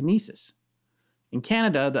psychokinesis. In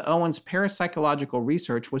Canada, the Owens' parapsychological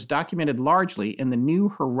research was documented largely in the New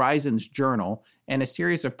Horizons Journal and a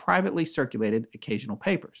series of privately circulated occasional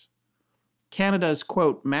papers. Canada's,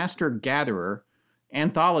 quote, master gatherer,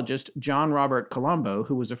 anthologist John Robert Colombo,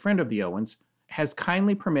 who was a friend of the Owens, has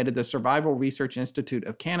kindly permitted the Survival Research Institute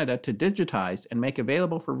of Canada to digitize and make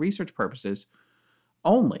available for research purposes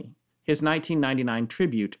only his 1999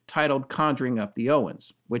 tribute titled Conjuring Up the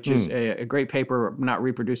Owens, which is a great paper. I'm not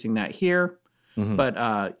reproducing that here,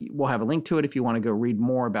 but we'll have a link to it if you want to go read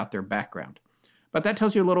more about their background. But that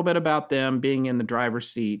tells you a little bit about them being in the driver's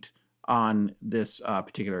seat on this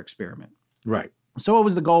particular experiment. Right. So what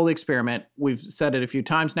was the goal of the experiment? We've said it a few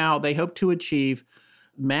times now. They hope to achieve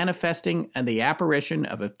manifesting the apparition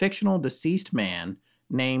of a fictional deceased man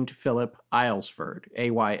named Philip Aylesford,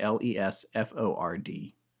 Aylesford.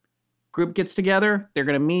 Group gets together. They're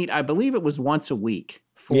going to meet, I believe it was once a week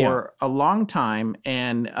for a long time.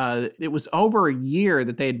 And it was over a year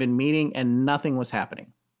that they had been meeting and nothing was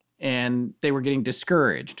happening. And they were getting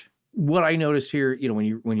discouraged. What I noticed here, when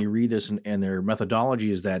you read this and their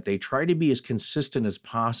methodology is that they try to be as consistent as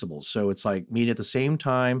possible. So it's like meet at the same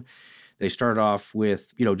time. They start off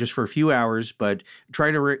with, just for a few hours, but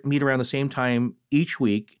try to meet around the same time each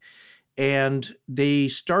week. And they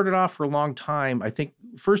started off for a long time, I think,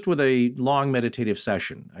 first with a long meditative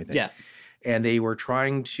session, I think. Yes. And they were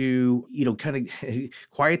trying to, kind of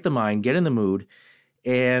quiet the mind, get in the mood,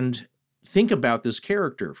 and think about this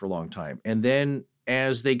character for a long time. And then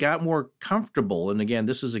as they got more comfortable, and again,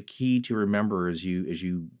 this is a key to remember as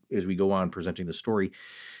we go on presenting the story,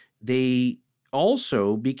 they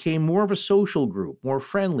also became more of a social group, more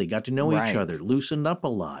friendly, got to know each other, loosened up a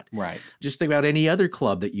lot. Right. Just think about any other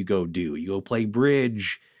club that you go do. You go play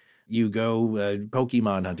bridge, you go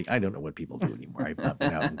Pokemon hunting. I don't know what people do anymore. I've not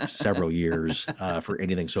been out in several years for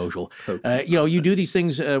anything social. You do these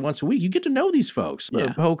things once a week. You get to know these folks.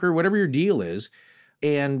 Poker, whatever your deal is.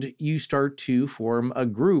 And you start to form a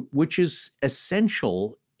group, which is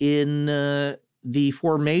essential in the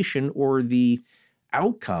formation or the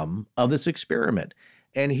outcome of this experiment.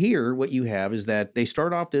 And here, what you have is that they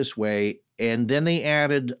start off this way, and then they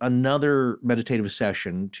added another meditative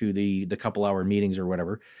session to the couple-hour meetings or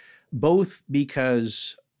whatever, both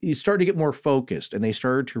because you start to get more focused, and they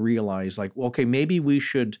started to realize, like, well, okay, maybe we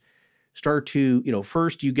should start to,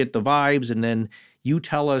 first you get the vibes, and then you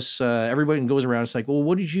tell us, everybody goes around, it's like, well,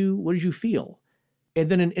 what did you feel? And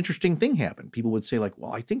then an interesting thing happened. People would say, like,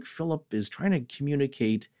 well, I think Philip is trying to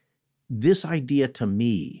communicate this idea to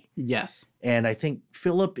me. Yes. And I think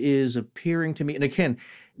Philip is appearing to me. And again,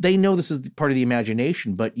 they know this is part of the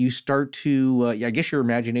imagination, but you start to, I guess your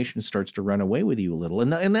imagination starts to run away with you a little.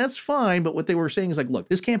 And that's fine. But what they were saying is like, look,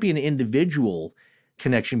 this can't be an individual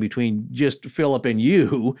connection between just Philip and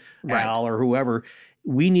you, Al, or whoever.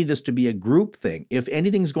 We need this to be a group thing. If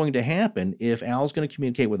anything's going to happen, if Al's going to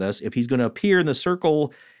communicate with us, if he's going to appear in the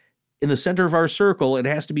circle, in the center of our circle, it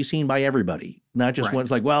has to be seen by everybody, not just one. It's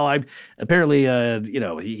like, well, I'm apparently,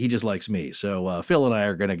 he just likes me. So Phil and I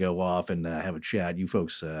are going to go off and have a chat. You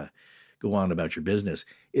folks go on about your business.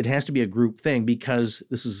 It has to be a group thing because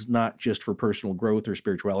this is not just for personal growth or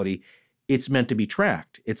spirituality. It's meant to be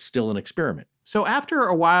tracked. It's still an experiment. So after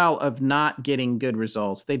a while of not getting good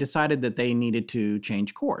results, they decided that they needed to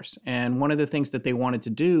change course. And one of the things that they wanted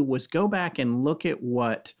to do was go back and look at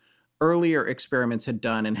what earlier experiments had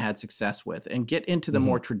done and had success with, and get into the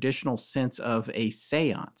more traditional sense of a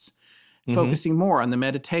seance, focusing more on the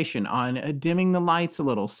meditation, on dimming the lights a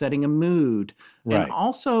little, setting a mood, and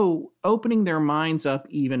also opening their minds up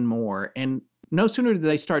even more. And no sooner did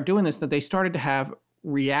they start doing this than they started to have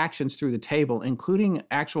reactions through the table, including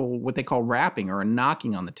actual what they call rapping or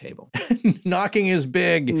knocking on the table. Knocking is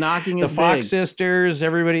big. Knocking is big. The Fox sisters,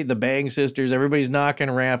 everybody, the Bang sisters, everybody's knocking,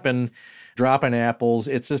 rapping, dropping apples.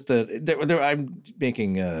 It's just I'm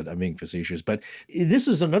being facetious, but this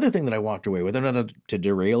is another thing that I walked away with. I'm not to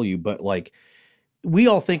derail you, but like we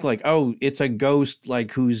all think like, oh, it's a ghost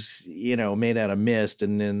like who's made out of mist,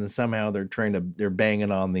 and then somehow they're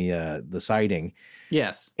banging on the siding.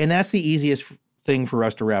 Yes, and that's the easiest thing for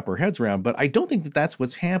us to wrap our heads around. But I don't think that that's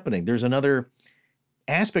what's happening. There's another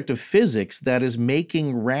aspect of physics that is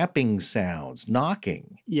making rapping sounds,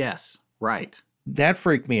 knocking. Yes. Right. That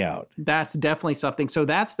freaked me out. That's definitely something. So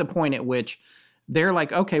that's the point at which they're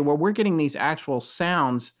like, okay, well, we're getting these actual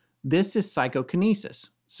sounds. This is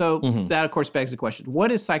psychokinesis. So that, of course, begs the question,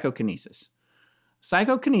 what is psychokinesis?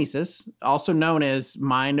 Psychokinesis, also known as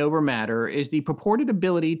mind over matter, is the purported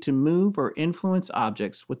ability to move or influence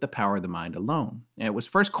objects with the power of the mind alone. And it was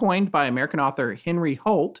first coined by American author Henry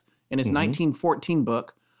Holt in his 1914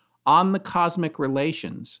 book, On the Cosmic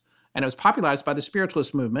Relations. And it was popularized by the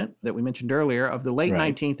spiritualist movement that we mentioned earlier of the late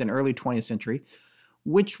 19th and early 20th century,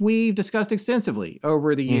 which we've discussed extensively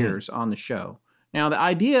over the years on the show. Now, the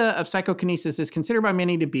idea of psychokinesis is considered by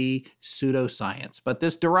many to be pseudoscience, but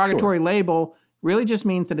this derogatory label really just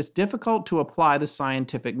means that it's difficult to apply the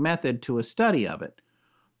scientific method to a study of it.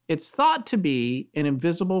 It's thought to be an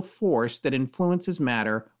invisible force that influences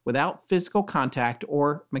matter without physical contact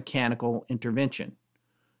or mechanical intervention.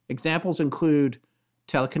 Examples include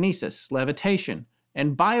telekinesis, levitation,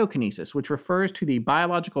 and biokinesis, which refers to the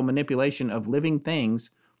biological manipulation of living things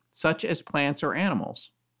such as plants or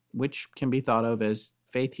animals, which can be thought of as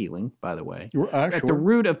faith healing, by the way. At the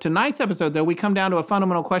root of tonight's episode, though, we come down to a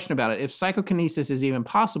fundamental question about it. If psychokinesis is even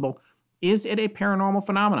possible, is it a paranormal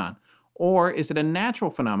phenomenon? Or is it a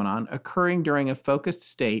natural phenomenon occurring during a focused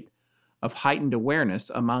state of heightened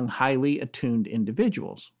awareness among highly attuned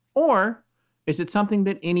individuals? Or is it something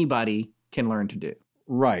that anybody can learn to do?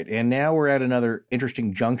 Right. And now we're at another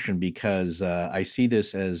interesting junction because I see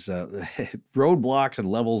this as roadblocks and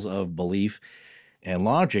levels of belief and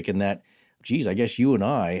logic in that, geez, I guess you and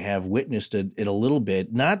I have witnessed it a little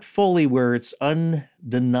bit, not fully where it's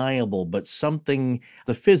undeniable, but something,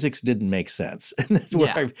 the physics didn't make sense. And that's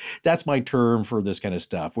what that's my term for this kind of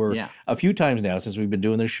stuff, where a few times now since we've been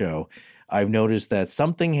doing this show, I've noticed that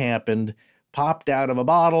something happened, popped out of a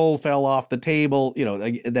bottle, fell off the table,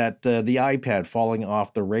 that the iPad falling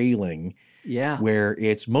off the railing, where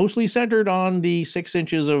it's mostly centered on the 6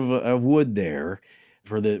 inches of wood there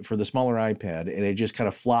for the smaller iPad, and it just kind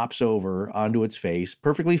of flops over onto its face,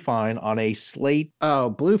 perfectly fine on a slate. Oh,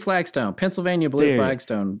 blue flagstone, Pennsylvania blue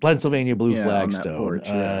flagstone. Pennsylvania blue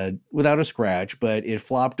flagstone, without a scratch, but it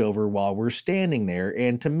flopped over while we're standing there,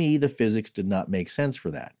 and to me, the physics did not make sense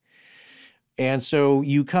for that. And so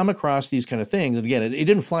you come across these kind of things, and again, it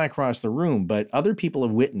didn't fly across the room, but other people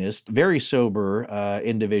have witnessed, very sober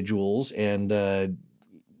individuals and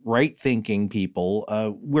right-thinking people,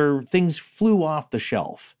 where things flew off the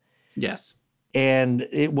shelf. Yes. And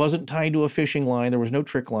it wasn't tied to a fishing line. There was no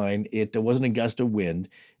trick line. It wasn't a gust of wind.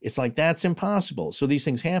 It's like, that's impossible. So these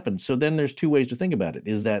things happen. So then there's two ways to think about it.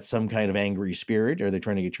 Is that some kind of angry spirit? Are they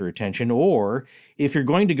trying to get your attention? Or if you're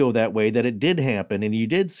going to go that way, that it did happen and you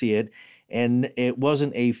did see it, and it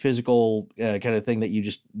wasn't a physical kind of thing that you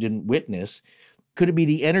just didn't witness, could it be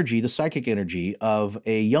the energy, the psychic energy of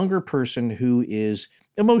a younger person who is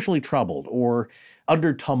emotionally troubled or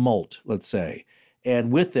under tumult, let's say?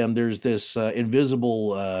 And with them, there's this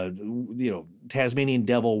invisible, Tasmanian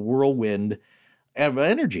devil whirlwind of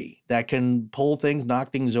energy that can pull things,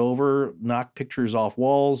 knock things over, knock pictures off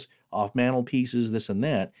walls, off mantelpieces, this and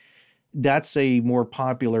that. That's a more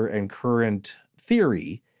popular and current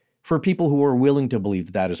theory for people who are willing to believe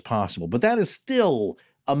that that is possible. But that is still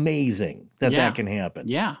amazing that that can happen.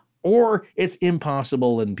 Yeah. Or it's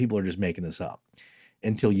impossible and people are just making this up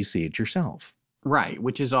until you see it yourself. Right,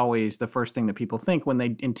 which is always the first thing that people think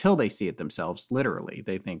until they see it themselves, literally.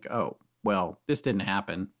 They think, oh, well, this didn't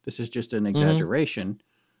happen. This is just an exaggeration.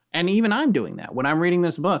 And even I'm doing that. When I'm reading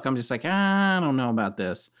this book, I'm just like, I don't know about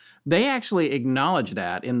this. They actually acknowledge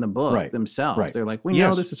that in the book themselves. Right. They're like, we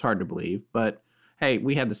know this is hard to believe, but hey,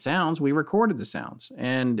 we had the sounds, we recorded the sounds.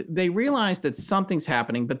 And they realize that something's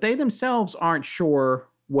happening, but they themselves aren't sure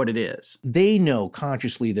what it is. They know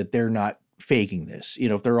consciously that they're not faking this,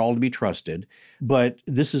 if they're all to be trusted, but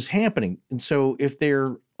this is happening. And so if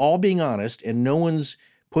they're all being honest and no one's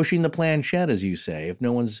pushing the planchette, as you say, if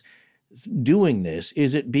no one's doing this,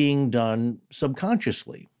 is it being done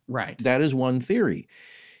subconsciously? Right. That is one theory.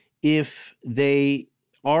 If they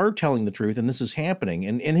are telling the truth and this is happening,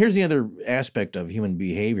 and here's the other aspect of human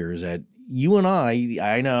behavior is that you and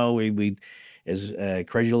I know we as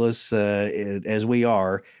credulous as we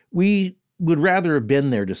are, we would rather have been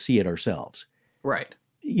there to see it ourselves. Right.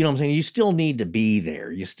 You know what I'm saying? You still need to be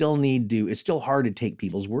there. You still need to, it's still hard to take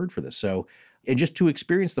people's word for this. So, and just to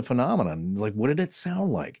experience the phenomenon, like, what did it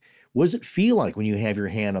sound like? What does it feel like when you have your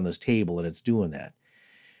hand on this table and it's doing that?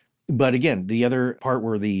 But again, the other part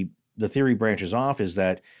where the theory branches off is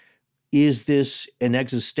that, is this an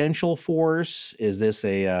existential force? Is this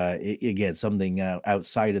again, something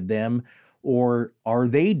outside of them? Or are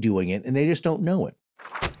they doing it and they just don't know it?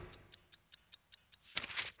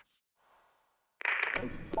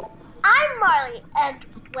 I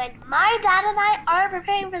When my dad and I aren't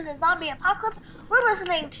preparing for the zombie apocalypse, we're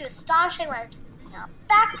listening to Astonishing Legends. Now,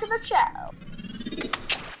 back to the show.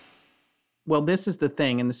 Well, this is the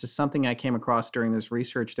thing, and this is something I came across during this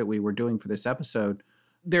research that we were doing for this episode.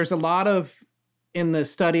 There's a lot of, in the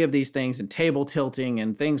study of these things, and table tilting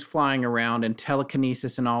and things flying around and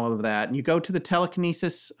telekinesis and all of that. And you go to the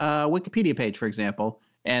telekinesis Wikipedia page, for example,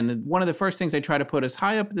 and one of the first things they try to put as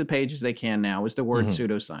high up the page as they can now is the word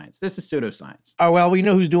pseudoscience. This is pseudoscience. Oh, well, we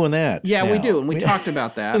know who's doing that. Yeah, now. we do. And we talked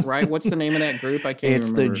about that, right? What's the name of that group? I can't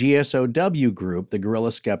remember. It's the GSOW group, the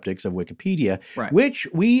Guerrilla Skeptics of Wikipedia, right, which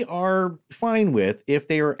we are fine with if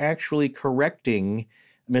they are actually correcting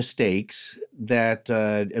mistakes that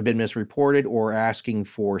have been misreported or asking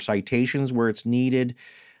for citations where it's needed.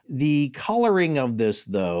 The coloring of this,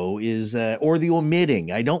 though, is or the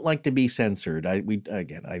omitting. I don't like to be censored.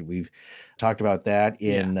 We've talked about that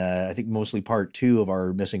in I think mostly part 2 of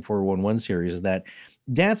our Missing 411 series.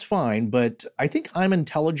 That's fine, but I think I'm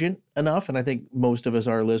intelligent enough, and I think most of us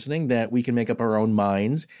are listening, that we can make up our own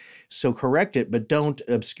minds. So correct it, but don't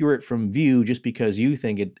obscure it from view just because you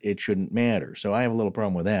think it shouldn't matter. So I have a little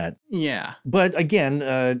problem with that. Yeah. But again,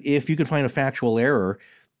 if you could find a factual error,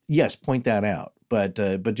 yes, point that out. But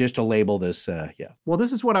just to label this, Well,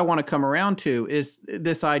 this is what I want to come around to is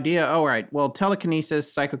this idea. Oh, right. Well,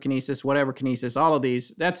 telekinesis, psychokinesis, whatever kinesis, all of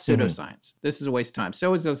these, that's pseudoscience. This is a waste of time.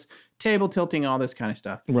 So is this table tilting, all this kind of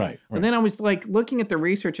stuff. Right. And then I was like looking at the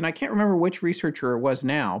research, and I can't remember which researcher it was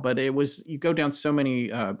now, but it was, you go down so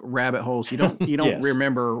many rabbit holes. You don't Yes.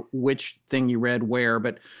 remember which thing you read where,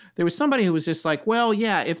 but there was somebody who was just like, well,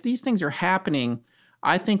 yeah, if these things are happening,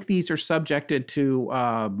 I think these are subjected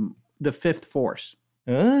to the fifth force.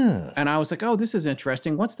 And I was like, oh, this is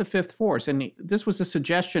interesting. What's the fifth force? And this was a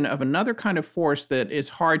suggestion of another kind of force that is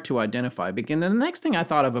hard to identify. And then the next thing I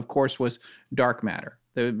thought of course, was dark matter.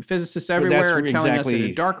 The physicists everywhere are telling us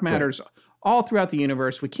that dark matter's all throughout the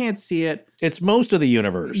universe. We can't see it. It's most of the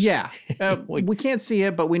universe. Yeah. We can't see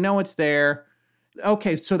it, but we know it's there.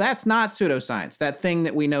 Okay, so that's not pseudoscience, that thing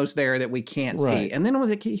that we know is there that we can't see. And then I was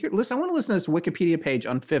like, here, listen, I want to listen to this Wikipedia page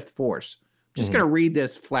on fifth force. Just going to read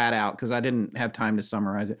this flat out because I didn't have time to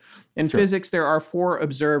summarize it. In physics, there are 4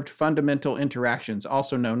 observed fundamental interactions,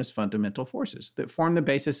 also known as fundamental forces, that form the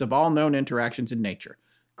basis of all known interactions in nature: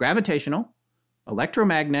 gravitational,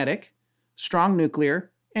 electromagnetic, strong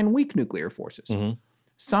nuclear, and weak nuclear forces.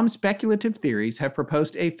 Some speculative theories have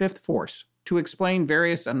proposed a fifth force to explain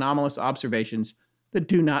various anomalous observations that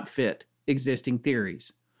do not fit existing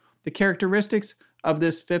theories. The characteristics of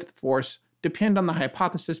this fifth force depend on the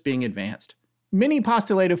hypothesis being advanced. Many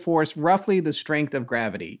postulate a force roughly the strength of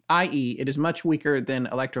gravity, i.e., it is much weaker than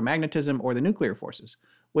electromagnetism or the nuclear forces,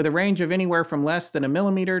 with a range of anywhere from less than a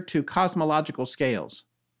millimeter to cosmological scales.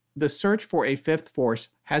 The search for a fifth force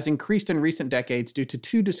has increased in recent decades due to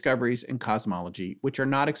 2 discoveries in cosmology, which are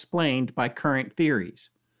not explained by current theories.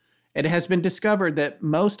 It has been discovered that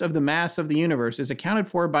most of the mass of the universe is accounted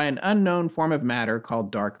for by an unknown form of matter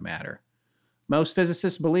called dark matter. Most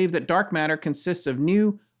physicists believe that dark matter consists of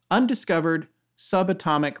new, undiscovered,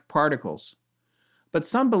 subatomic particles. But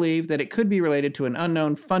some believe that it could be related to an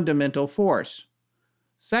unknown fundamental force.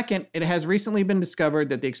 Second, it has recently been discovered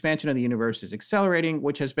that the expansion of the universe is accelerating,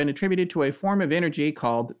 which has been attributed to a form of energy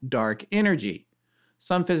called dark energy.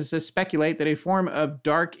 Some physicists speculate that a form of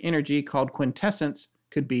dark energy called quintessence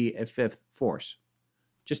could be a fifth force.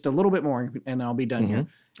 Just a little bit more, and I'll be done here.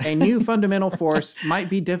 A new fundamental force might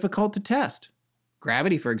be difficult to test.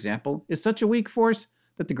 Gravity, for example, is such a weak force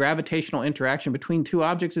that the gravitational interaction between 2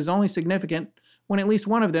 objects is only significant when at least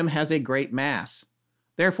one of them has a great mass.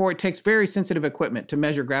 Therefore, it takes very sensitive equipment to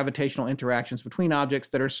measure gravitational interactions between objects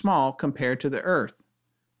that are small compared to the Earth.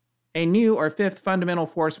 A new or fifth fundamental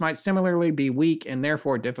force might similarly be weak and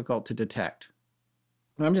therefore difficult to detect.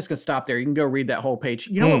 I'm just going to stop there. You can go read that whole page.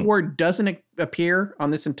 You know what word doesn't appear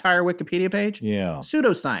on this entire Wikipedia page? Yeah.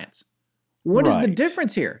 Pseudoscience. What is the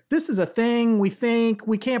difference here? This is a thing. We think.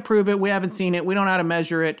 We can't prove it. We haven't seen it. We don't know how to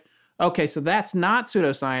measure it. Okay, so that's not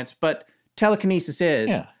pseudoscience, but telekinesis is.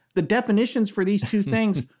 Yeah. The definitions for these 2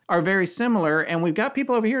 things are very similar, and we've got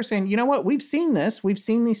people over here saying, you know what? We've seen this. We've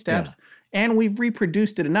seen these steps, and we've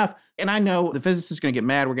reproduced it enough. And I know the physicists are going to get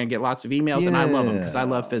mad. We're going to get lots of emails, and I love them because I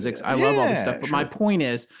love physics. I love all this stuff. But my point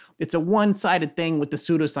is, it's a one-sided thing with the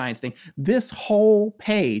pseudoscience thing. This whole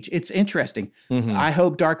page, it's interesting. I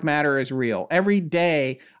hope dark matter is real. Every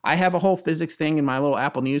day, I have a whole physics thing in my little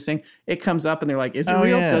Apple News thing. It comes up, and they're like, is it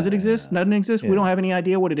real? Does it exist? Doesn't exist? We don't have any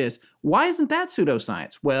idea what it is. Why isn't that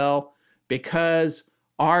pseudoscience? Well, because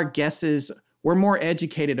our guesses, we're more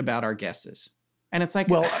educated about our guesses. And it's like,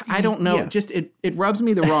 Well, I don't know. yeah. Just it rubs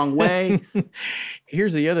me the wrong way.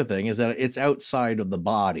 Here's the other thing is that it's outside of the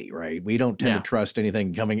body, right? We don't tend to trust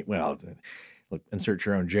anything coming, well, look, insert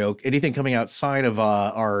your own joke. Anything coming outside of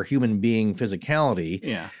our human being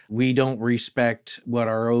physicality, we don't respect what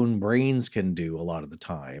our own brains can do a lot of the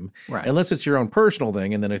time. Right. Unless it's your own personal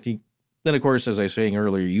thing. And then I think, then of course, as I was saying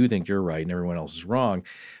earlier, you think you're right and everyone else is wrong.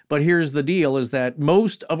 But here's the deal is that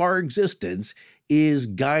most of our existence is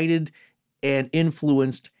guided and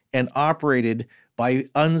influenced and operated by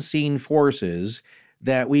unseen forces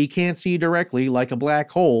that we can't see directly, like a black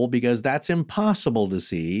hole, because that's impossible to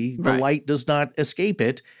see. The light does not escape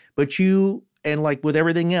it. But you, and like with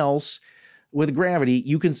everything else, with gravity,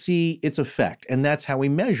 you can see its effect. And that's how we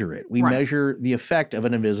measure it. We measure the effect of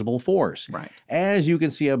an invisible force. Right. As you can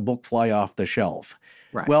see a book fly off the shelf.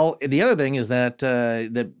 Right. Well, the other thing is that,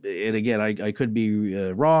 and again, I could be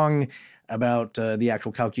wrong about the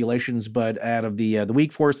actual calculations, but out of the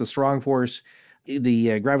weak force, the strong force,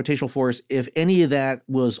 the gravitational force, if any of that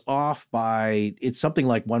was off by, it's something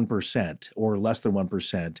like 1% or less than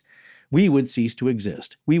 1%, we would cease to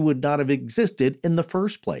exist. We would not have existed in the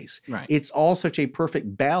first place. Right. It's all such a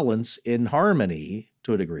perfect balance in harmony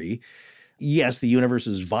to a degree. Yes, the universe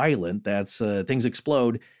is violent. That's things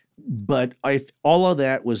explode. But if all of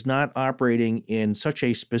that was not operating in such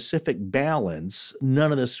a specific balance,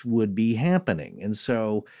 none of this would be happening. And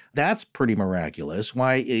so that's pretty miraculous.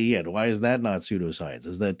 Why is that not pseudoscience?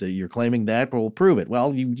 Is that you're claiming that? Well, prove it.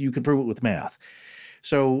 Well, you can prove it with math.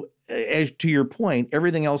 So as to your point,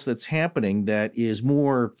 everything else that's happening that is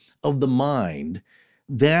more of the mind,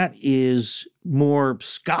 that is more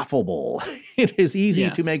scoffable. It is easy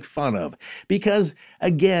to make fun of because,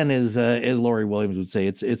 again, as Laurie Williams would say,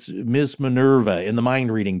 it's Miss Minerva in the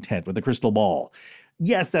mind reading tent with the crystal ball.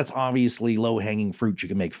 Yes, that's obviously low-hanging fruit you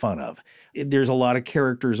can make fun of. There's a lot of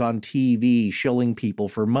characters on TV shilling people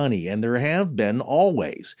for money, and there have been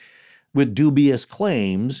always with dubious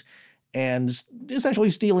claims and essentially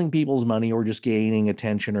stealing people's money or just gaining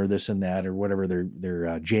attention or this and that or whatever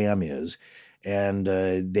their jam is. And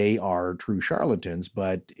they are true charlatans,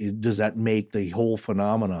 but does that make the whole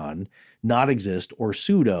phenomenon not exist or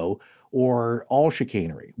pseudo or all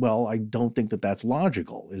chicanery? Well, I don't think that that's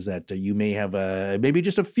logical, is that you may have maybe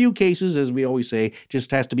just a few cases, as we always say,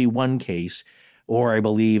 just has to be one case. Or I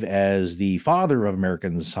believe as the father of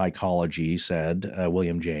American psychology said,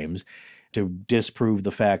 William James, to disprove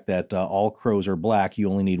the fact that all crows are black, you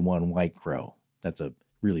only need one white crow. That's a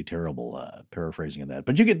really terrible paraphrasing of that.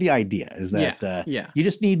 But you get the idea, is that you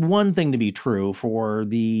just need one thing to be true for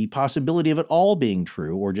the possibility of it all being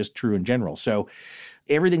true or just true in general. So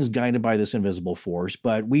everything's guided by this invisible force,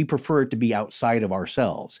 but we prefer it to be outside of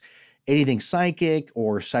ourselves. Anything psychic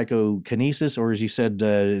or psychokinesis, or as you said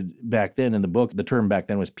back then in the book, the term back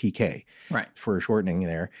then was PK, right, for a shortening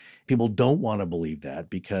there. People don't want to believe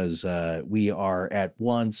that because we are at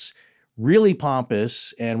once really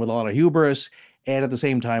pompous and with a lot of hubris, and at the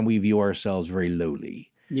same time, we view ourselves very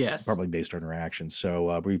lowly. Yes. Probably based on our actions.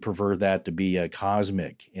 So we prefer that to be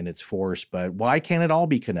cosmic in its force. But why can't it all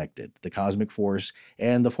be connected? The cosmic force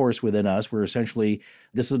and the force within us, we're essentially,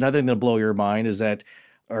 this is another thing that'll blow your mind, is that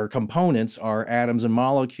our components, our atoms and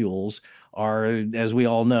molecules, are, as we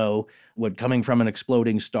all know, what coming from an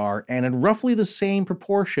exploding star and in roughly the same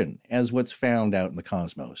proportion as what's found out in the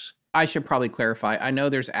cosmos. I should probably clarify. I know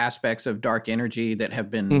there's aspects of dark energy that have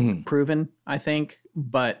been proven, I think,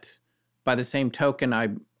 but by the same token,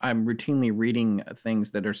 I'm routinely reading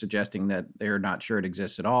things that are suggesting that they're not sure it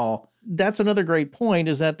exists at all. That's another great point,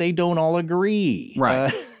 is that they don't all agree.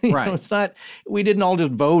 Right, right. It's not, we didn't all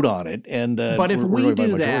just vote on it. And but if we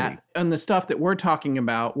do that, and the stuff that we're talking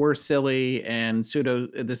about, we're silly and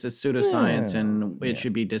this is pseudoscience and it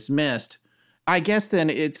should be dismissed. I guess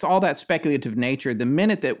then it's all that speculative nature. The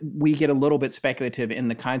minute that we get a little bit speculative in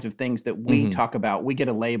the kinds of things that we talk about, we get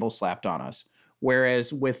a label slapped on us.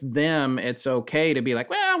 Whereas with them, it's okay to be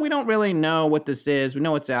like, well, we don't really know what this is. We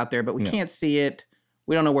know it's out there, but we can't see it.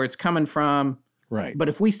 We don't know where it's coming from. Right. But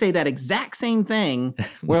if we say that exact same thing,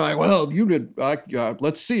 we're like, well, you did,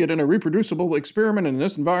 let's see it in a reproducible experiment in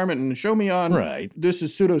this environment and show me on, this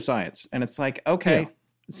is pseudoscience. And it's like, okay,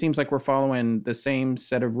 it seems like we're following the same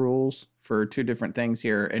set of rules for two different things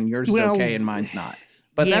here, and yours is okay and mine's not.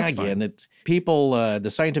 But that's again, it's people,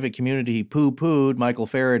 the scientific community poo-pooed Michael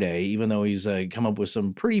Faraday, even though he's come up with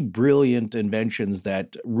some pretty brilliant inventions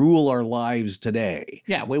that rule our lives today.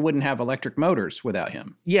 Yeah, we wouldn't have electric motors without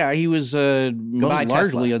him. Yeah, he was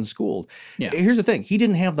largely unschooled. Yeah. Here's the thing. He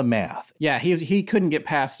didn't have the math. Yeah, he couldn't get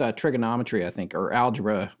past trigonometry, I think, or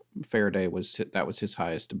algebra Faraday was his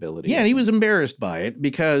highest ability. Yeah, and he was embarrassed by it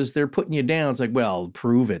because they're putting you down. It's like, well,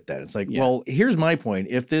 prove it then. It's like, well, here's my point.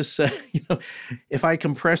 If this, if I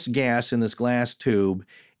compress gas in this glass tube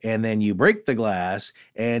and then you break the glass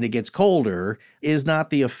and it gets colder, is not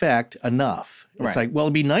the effect enough? It's like, well,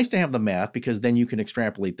 it'd be nice to have the math because then you can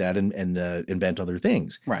extrapolate that and invent other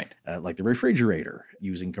things. Right. Like the refrigerator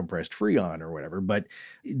using compressed freon or whatever. But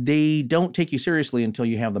they don't take you seriously until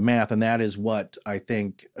you have the math. And that is what I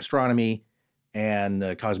think astronomy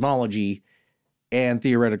and cosmology and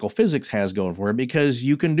theoretical physics has going for it, because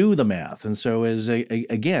you can do the math. And so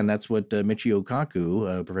again, that's what Michio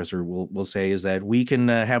Kaku, professor, will say, is that we can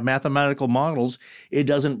have mathematical models. It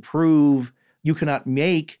doesn't prove you cannot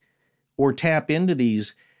make or tap into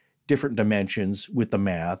these different dimensions with the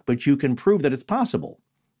math, but you can prove that it's possible.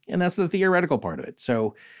 And that's the theoretical part of it.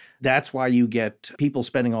 So that's why you get people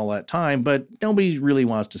spending all that time, but nobody really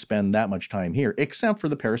wants to spend that much time here, except for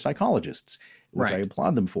the parapsychologists, which I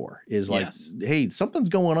applaud them for, is like, hey, something's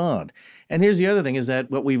going on. And here's the other thing, is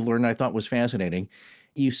that what we've learned I thought was fascinating.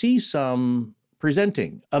 You see some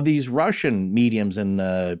presenting of these Russian mediums and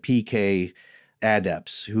PK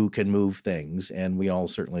adepts who can move things, and we all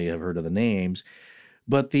certainly have heard of the names.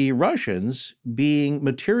 But the Russians, being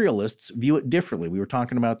materialists, view it differently. We were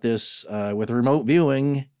talking about this with remote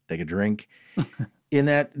viewing, take a drink, in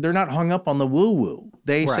that they're not hung up on the woo-woo.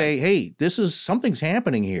 They say, hey, something's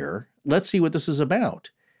happening here. Let's see what this is about.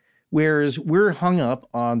 Whereas we're hung up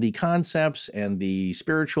on the concepts and the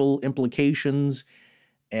spiritual implications,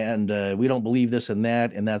 and we don't believe this and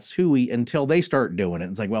that, and that's hooey until they start doing it.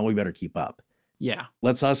 It's like, well, we better keep up. Yeah.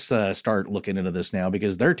 Let's us start looking into this now,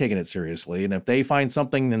 because they're taking it seriously. And if they find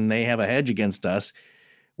something, then they have a hedge against us.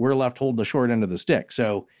 We're left holding the short end of the stick.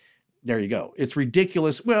 So there you go. It's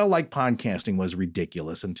ridiculous. Well, like podcasting was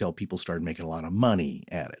ridiculous until people started making a lot of money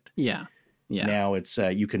at it. Yeah. Yeah. Now it's,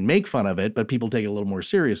 you can make fun of it, but people take it a little more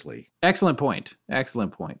seriously. Excellent point.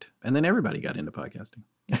 Excellent point. And then everybody got into podcasting.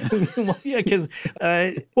 Well, yeah, because,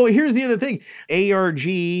 well, here's the other thing.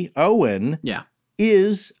 A.R.G. Owen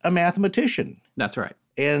is a mathematician. That's right.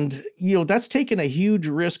 And, that's taken a huge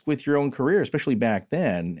risk with your own career, especially back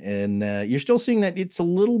then. And you're still seeing that it's a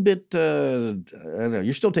little bit, I don't know,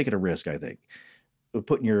 you're still taking a risk, I think, of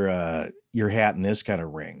putting your hat in this kind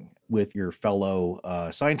of ring with your fellow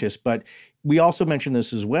scientists. But we also mentioned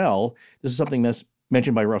this as well. This is something that's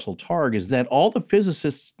mentioned by Russell Targ, is that all the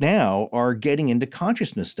physicists now are getting into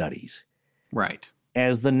consciousness studies. Right.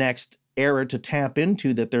 As the next era to tap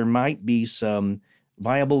into, that there might be some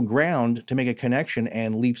viable ground to make a connection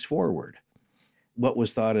and leaps forward. What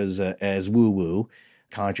was thought as woo-woo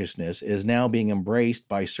consciousness is now being embraced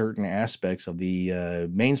by certain aspects of the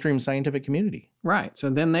mainstream scientific community. Right. So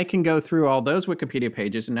then they can go through all those Wikipedia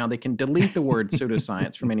pages, and now they can delete the word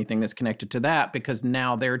pseudoscience from anything that's connected to that, because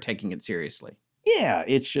now they're taking it seriously. Yeah,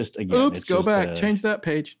 it's just, again... Oops, go back, change that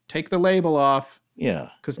page, take the label off. Yeah.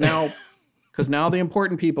 Because now the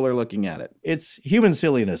important people are looking at it. It's human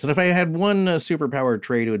silliness. And if I had one superpower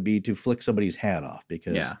trait, it would be to flick somebody's hat off,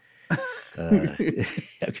 because how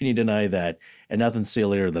can you deny that? And nothing's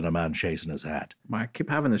sillier than a man chasing his hat. I keep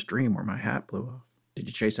having this dream where my hat blew off. Did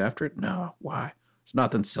you chase after it? No. Why? There's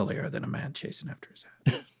nothing sillier than a man chasing after his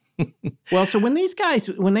hat. Well, so when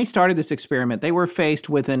they started this experiment, they were faced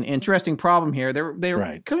with an interesting problem here.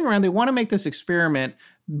 They're coming around. They want to make this experiment,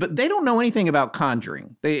 but they don't know anything about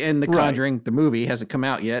Conjuring. Conjuring, the movie, hasn't come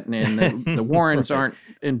out yet, and the Warrens aren't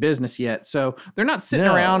in business yet. So they're not sitting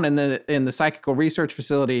around in the psychical research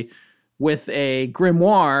facility with a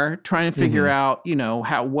grimoire trying to figure out,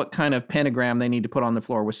 what kind of pentagram they need to put on the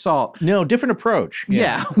floor with salt. No, different approach.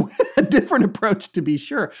 Yeah, a different approach, to be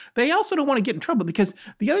sure. They also don't want to get in trouble, because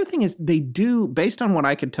the other thing is, they do, based on what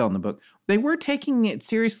I could tell in the book, they were taking it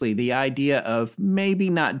seriously. The idea of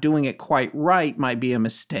maybe not doing it quite right might be a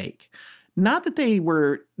mistake. Not that they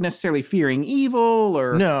were necessarily fearing evil,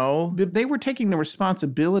 or no, but they were taking the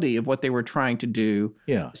responsibility of what they were trying to do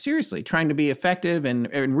seriously, trying to be effective and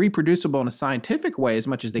reproducible in a scientific way as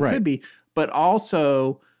much as they could be, but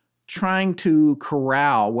also trying to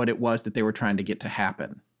corral what it was that they were trying to get to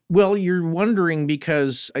happen. Well, you're wondering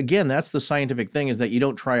because, again, that's the scientific thing, is that you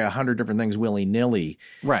don't try 100 different things willy-nilly.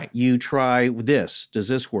 Right. You try this. Does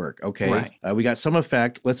this work? Okay. Right. We got some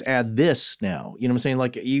effect. Let's add this now. You know what I'm saying?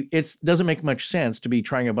 Like, it doesn't make much sense to be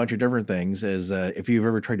trying a bunch of different things, as if you've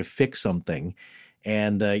ever tried to fix something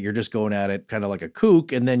and you're just going at it kind of like a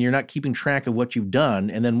kook, and then you're not keeping track of what you've done,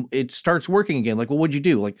 and then it starts working again. Like, well, what'd you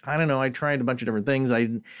do? Like, I don't know. I tried a bunch of different things.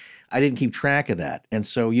 I didn't keep track of that. And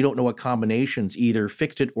so you don't know what combinations either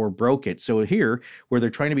fixed it or broke it. So here, where they're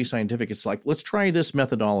trying to be scientific, it's like, let's try this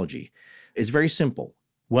methodology. It's very simple.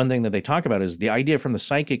 one thing that they talk about is the idea from the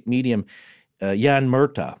psychic medium Jan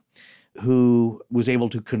Murta, who was able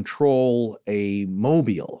to control a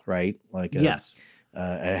mobile, right? Like a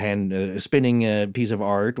spinning piece of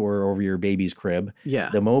art or over your baby's crib,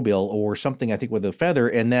 the mobile or something, I think with a feather,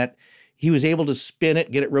 and that he was able to spin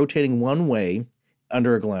it, get it rotating one way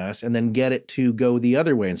under a glass, and then get it to go the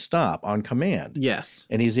other way and stop on command. Yes.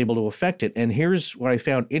 And he's able to affect it. And here's what I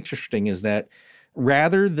found interesting is that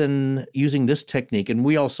rather than using this technique, and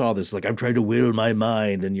we all saw this, like I'm trying to will my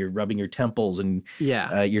mind and you're rubbing your temples and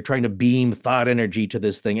you're trying to beam thought energy to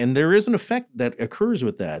this thing. And there is an effect that occurs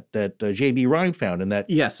with that J.B. Rhine found. And that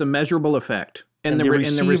yes, a measurable effect. In the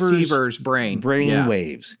receiver's brain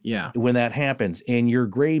waves. Yeah. When that happens in your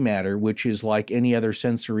gray matter, which is like any other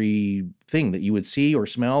sensory thing that you would see or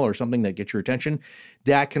smell or something that gets your attention,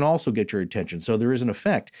 that can also get your attention. So there is an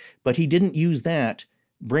effect. But he didn't use that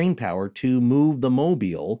brain power to move the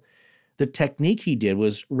mobile. The technique he did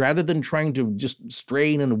was, rather than trying to just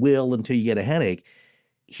strain and will until you get a headache,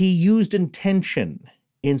 he used intention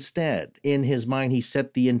instead. In his mind, he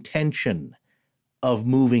set the intention of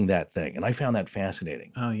moving that thing. And I found that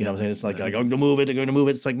fascinating. Oh, yeah. You know what I'm saying? It's like, I'm going to move it, I'm going to move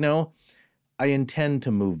it. It's like, no, I intend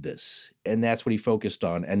to move this. And that's what he focused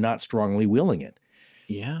on, and not strongly willing it.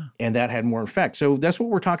 Yeah. And that had more effect. So that's what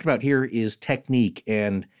we're talking about here is technique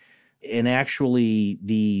and actually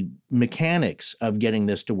the mechanics of getting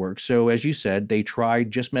this to work. So as you said, they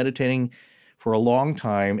tried just meditating for a long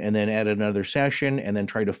time and then added another session and then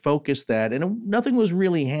tried to focus that, and nothing was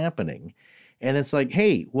really happening. And it's like,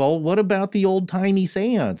 hey, well, what about the old-timey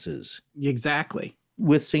seances? Exactly.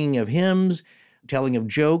 With singing of hymns, telling of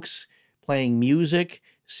jokes, playing music,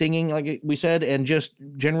 singing, like we said, and just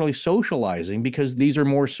generally socializing, because these are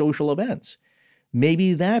more social events.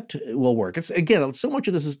 Maybe that will work. It's, again, so much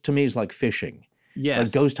of this is, to me, is like fishing. Yes.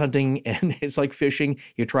 Like ghost hunting, and it's like fishing.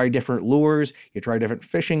 You try different lures, you try different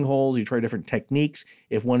fishing holes, you try different techniques.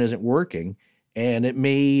 If one isn't working, and it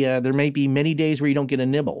may there may be many days where you don't get a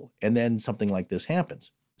nibble, and then something like this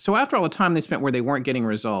happens. So after all the time they spent where they weren't getting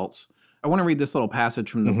results, I want to read this little passage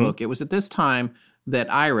from the book. It was at this time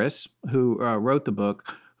that Iris, who wrote the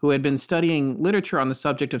book, who had been studying literature on the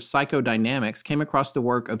subject of psychodynamics, came across the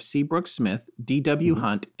work of C. Brooks Smith, D.W.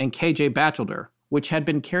 Hunt, and K.J. Batchelder, which had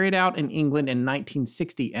been carried out in England in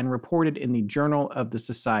 1960 and reported in the Journal of the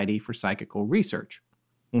Society for Psychical Research.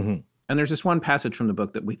 And there's this one passage from the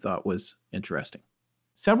book that we thought was interesting.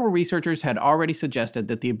 Several researchers had already suggested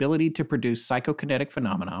that the ability to produce psychokinetic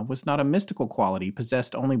phenomena was not a mystical quality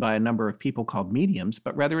possessed only by a number of people called mediums,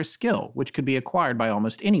 but rather a skill which could be acquired by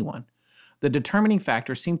almost anyone. The determining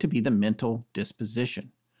factor seemed to be the mental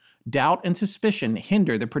disposition. Doubt and suspicion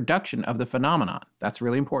hinder the production of the phenomenon. That's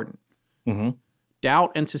really important.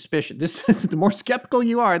 Doubt and suspicion. This is, the more skeptical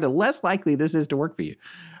you are, the less likely this is to work for you.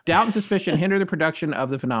 Doubt and suspicion hinder the production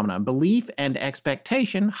of the phenomenon. Belief and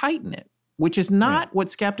expectation heighten it, which is not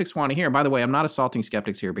what skeptics want to hear. By the way, I'm not assaulting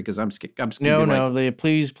skeptics here because I'm please,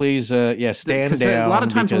 stand down. A lot of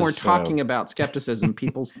times when we're talking about skepticism,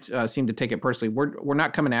 people seem to take it personally. We're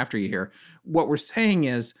not coming after you here. What we're saying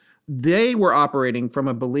is they were operating from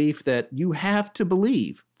a belief that you have to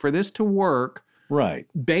believe for this to work. Right.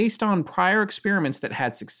 Based on prior experiments that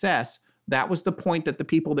had success, that was the point that the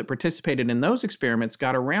people that participated in those experiments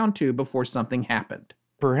got around to before something happened.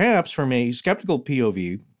 Perhaps from a skeptical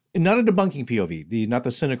POV, not a debunking POV, not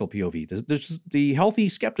the cynical POV, the healthy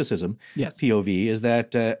skepticism POV is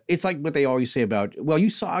that it's like what they always say about, well, you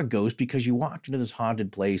saw a ghost because you walked into this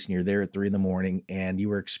haunted place and you're there at 3 a.m. and you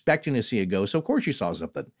were expecting to see a ghost. So of course you saw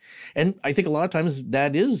something. And I think a lot of times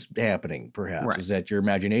that is happening, perhaps, is that your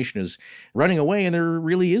imagination is running away and there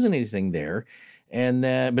really isn't anything there. And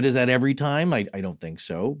but is that every time? I don't think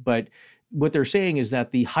so. But what they're saying is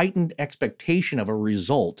that the heightened expectation of a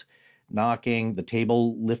result, knocking, the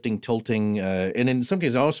table lifting, tilting, and in some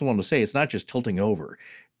cases, I also want to say it's not just tilting over.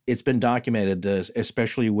 It's been documented,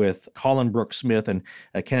 especially with Colin Brooks Smith and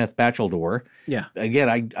Kenneth Batchelder. Yeah.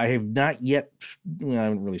 Again, I have not yet, I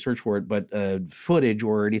haven't really searched for it, but footage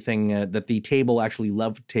or anything that the table actually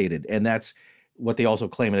levitated. And that's what they also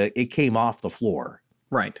claim. It came off the floor.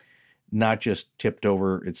 Right. Not just tipped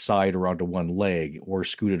over its side or onto one leg or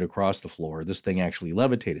scooted across the floor. This thing actually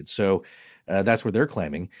levitated. So that's what they're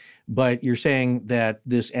claiming. But you're saying that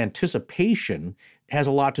this anticipation has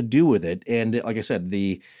a lot to do with it. And like I said,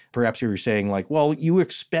 perhaps you were saying like, well, you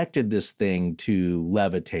expected this thing to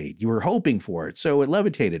levitate. You were hoping for it. So it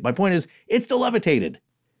levitated. My point is, it still levitated.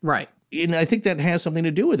 Right. And I think that has something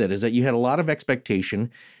to do with it, is that you had a lot of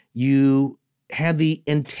expectation. You had the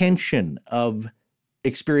intention of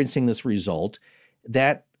experiencing this result.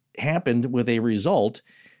 That happened with a result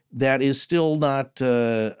that is still not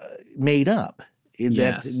made up.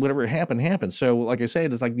 that whatever happened. So like I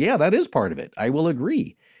said, it's like, yeah, that is part of it. I will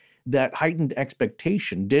agree that heightened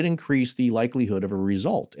expectation did increase the likelihood of a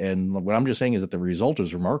result. And what I'm just saying is that the result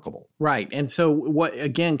is remarkable. Right. And so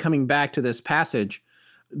again, coming back to this passage,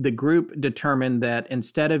 the group determined that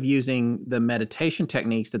instead of using the meditation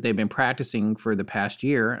techniques that they've been practicing for the past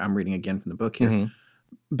year, I'm reading again from the book here,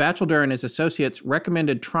 Batchelder and his associates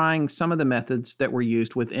recommended trying some of the methods that were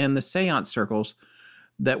used within the seance circles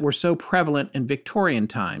that were so prevalent in Victorian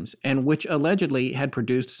times and which allegedly had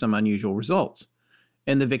produced some unusual results.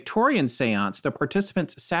 In the Victorian seance, the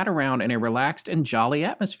participants sat around in a relaxed and jolly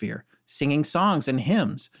atmosphere, singing songs and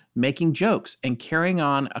hymns, making jokes, and carrying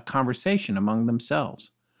on a conversation among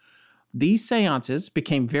themselves. These seances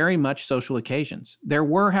became very much social occasions. There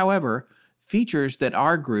were, however, features that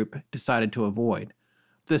our group decided to avoid.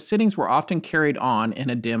 The sittings were often carried on in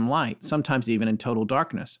a dim light, sometimes even in total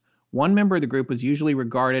darkness. One member of the group was usually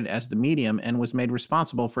regarded as the medium and was made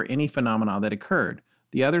responsible for any phenomena that occurred.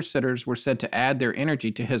 The other sitters were said to add their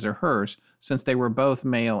energy to his or hers, since they were both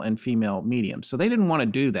male and female mediums. So they didn't want to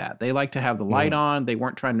do that. They liked to have the light on. They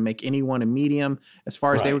weren't trying to make anyone a medium. As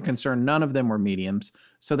far as they were concerned, none of them were mediums.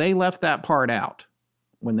 So they left that part out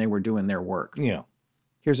when they were doing their work. Yeah.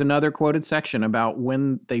 Here's another quoted section about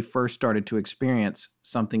when they first started to experience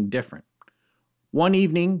something different. One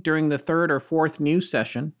evening during the third or fourth news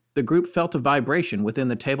session, the group felt a vibration within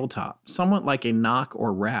the tabletop, somewhat like a knock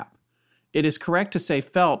or rap. It is correct to say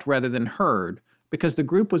felt rather than heard, because the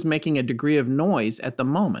group was making a degree of noise at the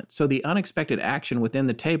moment, so the unexpected action within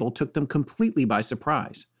the table took them completely by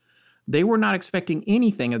surprise. They were not expecting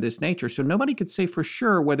anything of this nature, so nobody could say for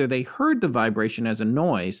sure whether they heard the vibration as a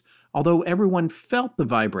noise, although everyone felt the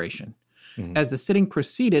vibration. As the sitting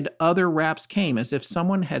proceeded, other raps came as if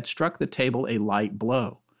someone had struck the table a light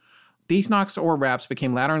blow. These knocks or raps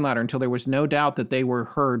became louder and louder until there was no doubt that they were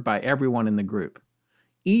heard by everyone in the group.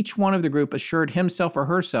 Each one of the group assured himself or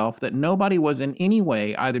herself that nobody was in any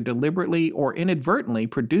way, either deliberately or inadvertently,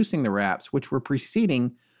 producing the raps which were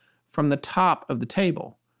proceeding from the top of the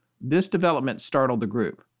table. This development startled the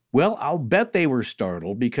group. Well, I'll bet they were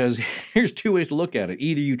startled, because here's two ways to look at it.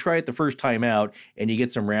 Either you try it the first time out and you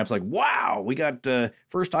get some raps like, wow, we got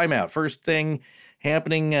first time out, first thing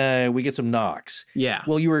happening, we get some knocks. Yeah.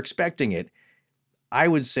 Well, you were expecting it. I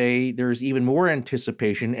would say there's even more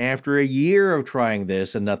anticipation after a year of trying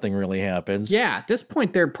this and nothing really happens. Yeah, at this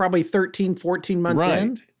point, they're probably 13, 14 months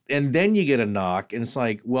in. And then you get a knock, and it's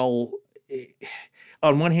like, well,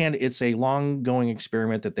 on one hand, it's a long-going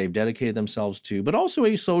experiment that they've dedicated themselves to, but also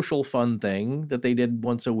a social fun thing that they did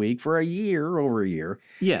once a week for over a year.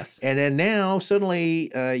 Yes. And then now,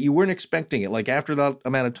 suddenly, you weren't expecting it. Like, after that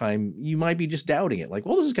amount of time, you might be just doubting it. Like,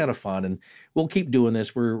 well, this is kind of fun, and we'll keep doing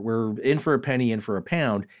this. We're in for a penny, in for a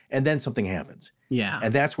pound, and then something happens. Yeah.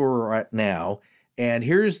 And that's where we're at now. And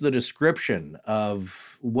here's the description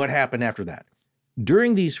of what happened after that.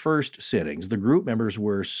 During these first sittings, the group members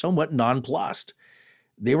were somewhat nonplussed.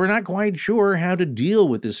 They were not quite sure how to deal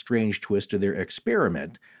with this strange twist to their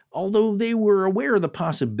experiment, although they were aware of the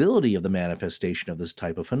possibility of the manifestation of this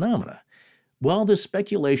type of phenomena. While this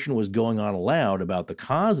speculation was going on aloud about the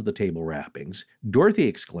cause of the table rappings, Dorothy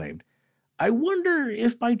exclaimed, "I wonder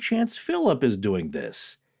if by chance Philip is doing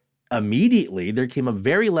this." Immediately, there came a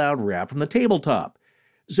very loud rap from the tabletop.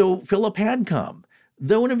 So Philip had come,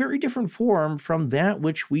 though in a very different form from that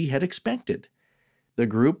which we had expected. The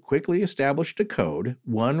group quickly established a code.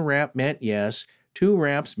 1 rap meant yes, 2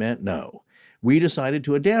 raps meant no. We decided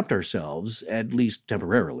to adapt ourselves, at least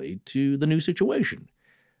temporarily, to the new situation.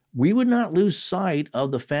 We would not lose sight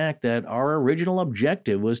of the fact that our original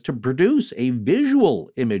objective was to produce a visual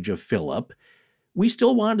image of Philip. We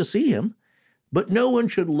still wanted to see him, but no one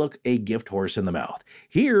should look a gift horse in the mouth.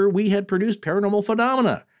 Here we had produced paranormal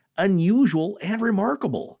phenomena, unusual and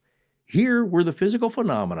remarkable. Here were the physical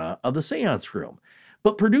phenomena of the seance room,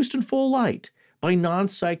 but produced in full light by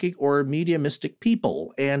non-psychic or mediumistic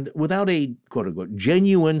people and without a quote-unquote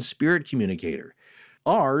genuine spirit communicator.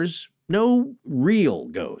 Ours, no real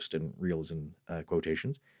ghost, and real is in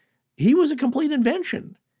quotations. He was a complete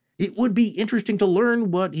invention. It would be interesting to learn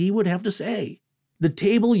what he would have to say. The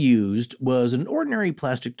table used was an ordinary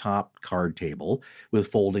plastic-topped card table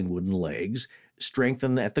with folding wooden legs,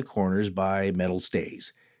 strengthened at the corners by metal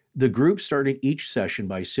stays. The group started each session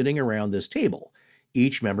by sitting around this table.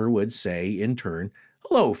 Each member would say, in turn,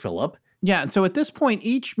 "Hello, Philip." Yeah, and so at this point,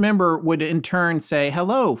 each member would in turn say,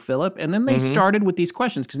 "Hello, Philip," and then they started with these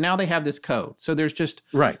questions, because now they have this code. So there's just,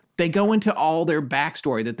 they go into all their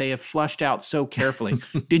backstory that they have flushed out so carefully.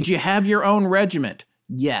 Did you have your own regiment?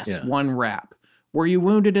 Yes, 1 rap. Were you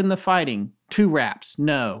wounded in the fighting? 2 raps.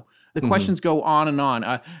 No. The questions go on and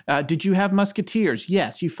on. Did you have musketeers?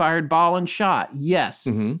 Yes. You fired ball and shot? Yes.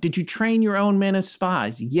 Did you train your own men as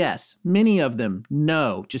spies? Yes. Many of them,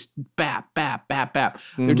 no. Just bap, bap, bap, bap.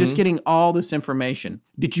 They're just getting all this information.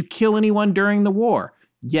 Did you kill anyone during the war?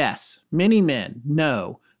 Yes. Many men?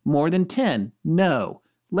 No. More than 10? No.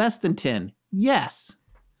 Less than 10? Yes.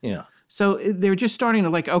 Yeah. So they're just starting to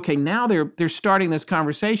like, okay, now they're starting this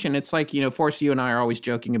conversation. It's like, Forrest, you and I are always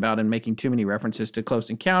joking about and making too many references to Close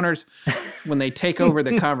Encounters when they take over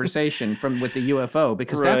the conversation with the UFO,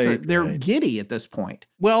 because they're giddy at this point.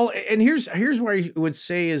 Well, and here's what I would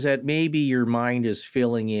say is that maybe your mind is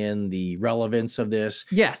filling in the relevance of this,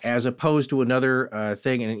 yes, as opposed to another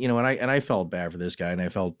thing. And I felt bad for this guy, and I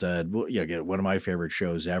felt again, one of my favorite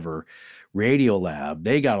shows ever, Radiolab.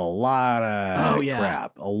 They got a lot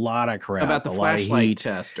of crap about the flashlight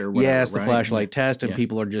test or whatever. Yes, the flashlight test, and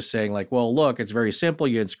people are just saying like, well, look, it's very simple.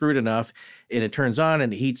 You unscrew it enough, and it turns on,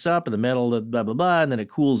 and it heats up, and the metal, blah blah blah, and then it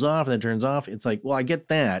cools off, and then it turns off. It's like, well, I get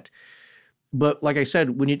that. But like I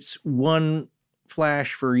said, when it's one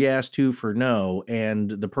flash for yes, two for no, and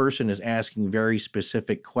the person is asking very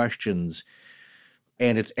specific questions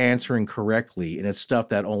and it's answering correctly, and it's stuff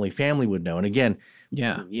that only family would know. And again,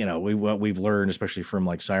 what we've learned, especially from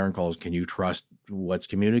like siren calls, can you trust what's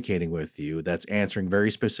communicating with you? That's answering very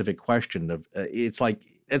specific question of, it's like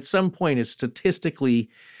at some point it's statistically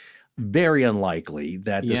very unlikely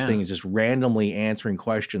that this thing is just randomly answering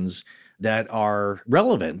questions that are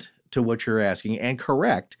relevant to what you're asking and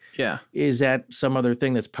correct. Yeah. Is that some other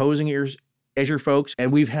thing that's posing as your folks?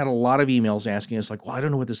 And we've had a lot of emails asking us like, well, I don't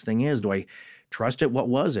know what this thing is. Do I trust it? What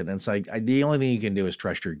was it? And it's like, the only thing you can do is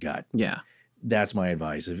trust your gut. Yeah. That's my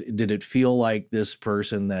advice. Did it feel like this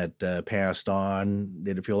person that passed on?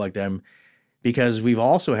 Did it feel like them? Because we've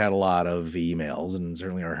also had a lot of emails, and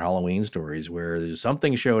certainly our Halloween stories, where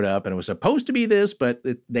something showed up and it was supposed to be this, but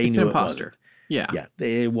they knew it wasn't. Yeah.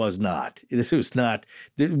 It was not. This was not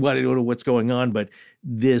what's going on, but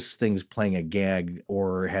this thing's playing a gag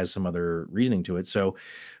or has some other reasoning to it. So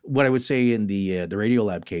what I would say in the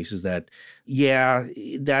Radiolab case is that,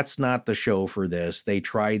 that's not the show for this. They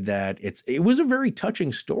tried that. It was a very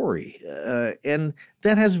touching story, and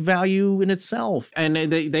that has value in itself. And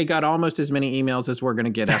they got almost as many emails as we're going to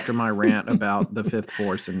get after my rant about the fifth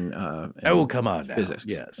force and come on now. Physics.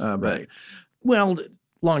 Yes, right. Well,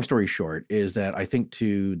 long story short is that I think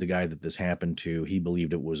to the guy that this happened to, he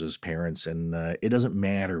believed it was his parents, and it doesn't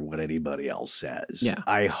matter what anybody else says. Yeah.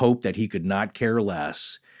 I hope that he could not care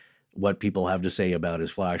less what people have to say about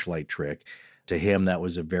his flashlight trick. To him, that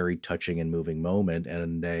was a very touching and moving moment,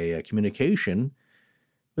 and a communication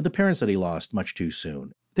with the parents that he lost much too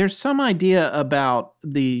soon. There's some idea about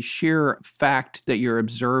the sheer fact that you're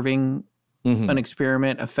observing an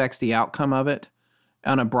experiment affects the outcome of it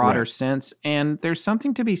on a broader sense. And there's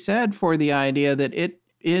something to be said for the idea that it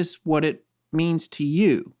is what it means to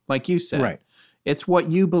you, like you said. Right. It's what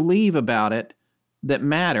you believe about it that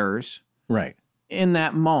matters. Right. In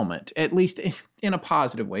that moment, at least in a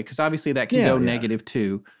positive way, because obviously that can go negative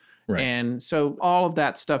too. Right. And so all of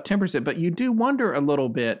that stuff tempers it. But you do wonder a little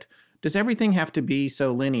bit, does everything have to be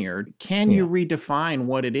so linear? Can you redefine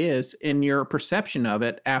what it is in your perception of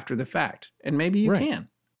it after the fact? And maybe you can.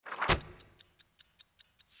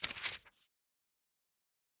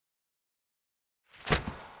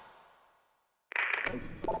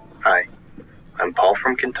 Hi, I'm Paul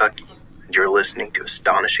from Kentucky, and you're listening to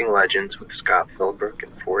Astonishing Legends with Scott Philbrook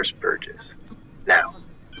and Forrest Burgess. Now,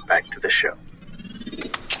 back to the show.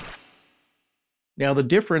 Now, the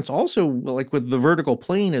difference also, like with the vertical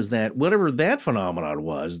plane, is that whatever that phenomenon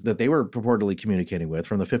was that they were purportedly communicating with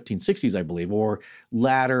from the 1560s, I believe, or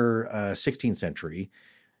latter 16th century,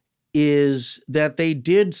 is that they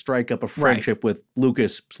did strike up a friendship with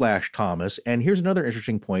Lucas/Thomas. And here's another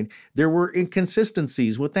interesting point. There were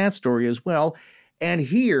inconsistencies with that story as well. And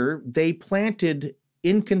here they planted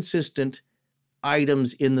inconsistent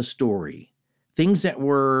items in the story, things that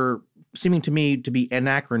were seeming to me to be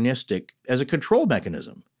anachronistic as a control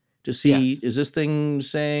mechanism to see, is this thing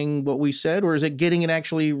saying what we said, or is it getting it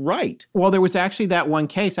actually right? Well, there was actually that one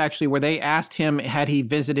case where they asked him, had he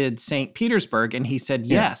visited St. Petersburg? And he said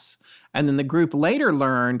yes. And then the group later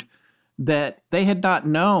learned that they had not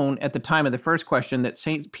known at the time of the first question that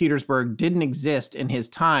St. Petersburg didn't exist in his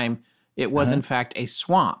time. It was, in fact, a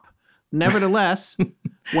swamp. Nevertheless,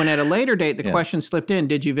 when at a later date the question slipped in,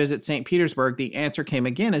 did you visit St. Petersburg? The answer came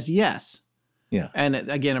again as yes. Yeah. And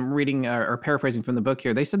again, I'm reading or paraphrasing from the book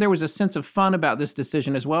here. They said there was a sense of fun about this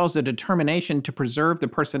decision, as well as a determination to preserve the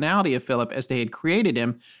personality of Philip as they had created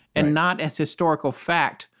him and not as historical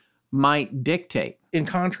fact might dictate. In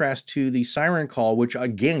contrast to the siren call, which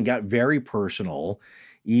again got very personal,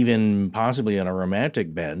 even possibly on a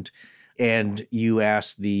romantic bent, and you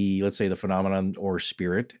ask let's say the phenomenon or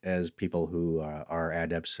spirit, as people who are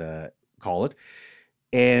adepts call it,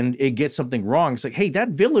 and it gets something wrong. It's like, hey, that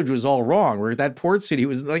village was all wrong. Where that port city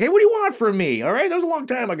was like, hey, what do you want from me? All right, that was a long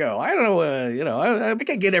time ago. I don't know, I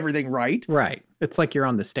can't get everything right. Right. It's like you're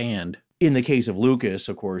on the stand. In the case of Lucas,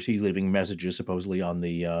 of course, he's leaving messages supposedly on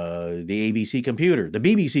the ABC computer, the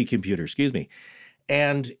BBC computer, excuse me.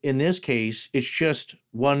 And in this case, it's just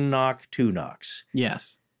one knock, two knocks.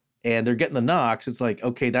 Yes. And they're getting the knocks. It's like,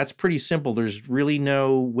 okay, that's pretty simple. There's really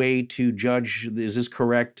no way to judge, is this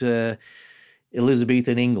correct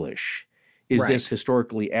Elizabethan English? Is this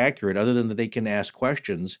historically accurate, other than that they can ask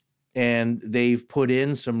questions? And they've put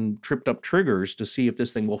in some tripped up triggers to see if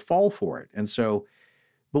this thing will fall for it. And so,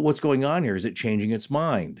 but what's going on here? Is it changing its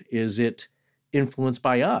mind? Is it influenced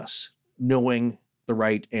by us knowing the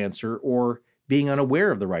right answer or being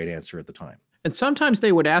unaware of the right answer at the time? And sometimes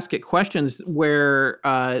they would ask it questions where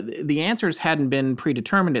the answers hadn't been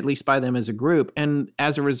predetermined, at least by them as a group. And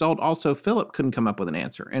as a result, also Philip couldn't come up with an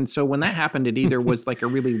answer. And so when that happened, it either was like a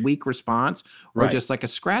really weak response or just like a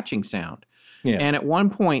scratching sound. Yeah. And at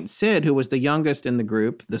one point, Sid, who was the youngest in the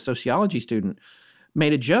group, the sociology student,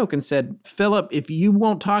 made a joke and said, Philip, if you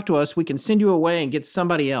won't talk to us, we can send you away and get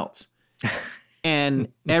somebody else. And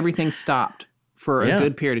everything stopped for a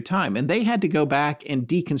good period of time. And they had to go back and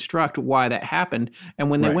deconstruct why that happened. And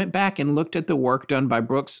when they went back and looked at the work done by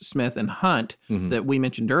Brooks, Smith, and Hunt that we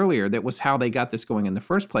mentioned earlier, that was how they got this going in the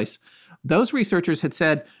first place, those researchers had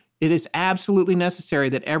said it is absolutely necessary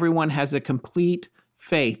that everyone has a complete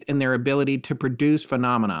faith in their ability to produce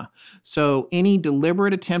phenomena. So any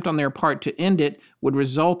deliberate attempt on their part to end it would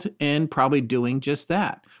result in probably doing just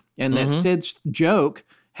that. And that Sid's joke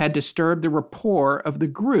had disturbed the rapport of the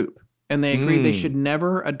group. And they agreed they should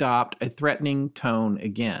never adopt a threatening tone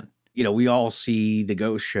again. You know, we all see the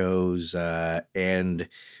ghost shows, and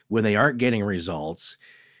when they aren't getting results,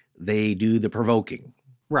 they do the provoking.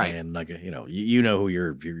 Right. And like, you know who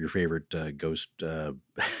your favorite ghost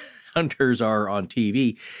hunters are on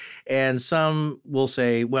TV. And some will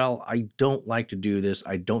say, well, I don't like to do this.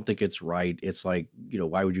 I don't think it's right. It's like,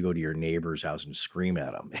 why would you go to your neighbor's house and scream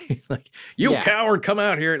at them? Like, you coward, come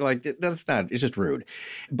out here. Like, that's not, it's just rude.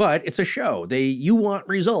 But it's a show. You want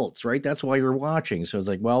results, right? That's why you're watching. So it's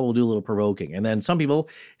like, well, we'll do a little provoking. And then some people,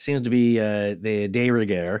 seems to be the de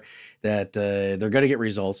rigueur, that they're going to get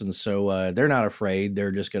results. And so they're not afraid.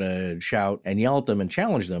 They're just going to shout and yell at them and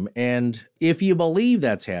challenge them. And if you believe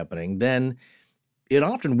that's happening, then it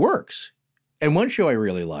often works. And one show I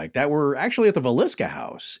really liked that were actually at the Velisca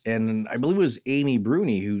house. And I believe it was Amy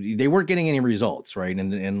Bruni, who they weren't getting any results, right?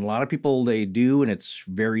 And a lot of people, they do, and it's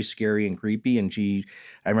very scary and creepy. And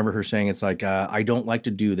I remember her saying, it's like, I don't like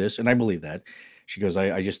to do this. And I believe that. She goes,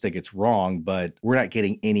 I just think it's wrong, but we're not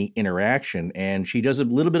getting any interaction. And she does a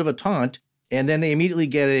little bit of a taunt, and then they immediately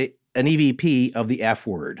get an EVP of the F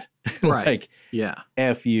word. Right. Like, yeah.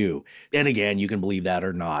 F you. And again, you can believe that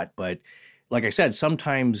or not. But like I said,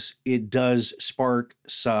 sometimes it does spark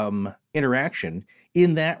some interaction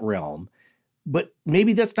in that realm. But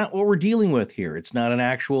maybe that's not what we're dealing with here. It's not an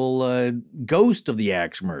actual ghost of the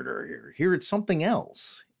axe murderer here. Here it's something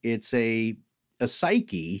else. It's a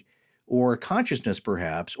psyche, or consciousness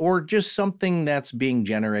perhaps, or just something that's being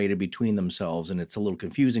generated between themselves. And it's a little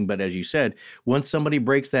confusing, but as you said, once somebody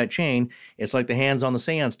breaks that chain, it's like the hands on the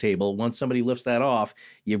seance table. Once somebody lifts that off,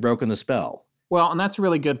 you've broken the spell. Well, and that's a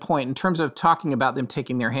really good point. In terms of talking about them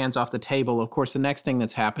taking their hands off the table, of course, the next thing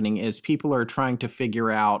that's happening is people are trying to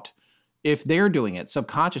figure out if they're doing it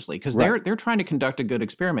subconsciously, because they're trying to conduct a good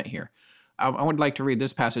experiment here. I would like to read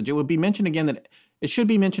this passage. It should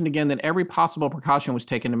be mentioned again that every possible precaution was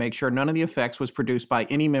taken to make sure none of the effects was produced by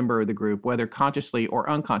any member of the group, whether consciously or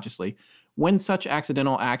unconsciously. When such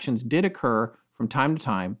accidental actions did occur from time to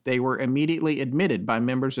time, they were immediately admitted by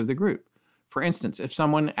members of the group. For instance, if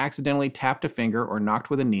someone accidentally tapped a finger or knocked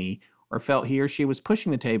with a knee, or felt he or she was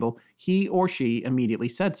pushing the table, he or she immediately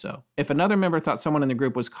said so. If another member thought someone in the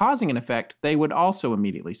group was causing an effect, they would also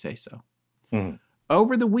immediately say so. Mm-hmm.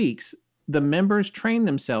 Over the weeks, the members trained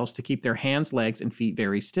themselves to keep their hands, legs, and feet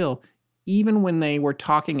very still, even when they were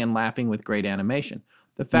talking and laughing with great animation.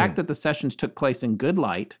 The fact that the sessions took place in good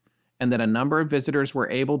light, and that a number of visitors were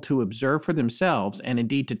able to observe for themselves, and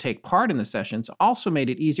indeed to take part in the sessions, also made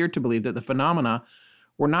it easier to believe that the phenomena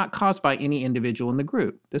were not caused by any individual in the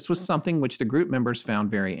group. This was something which the group members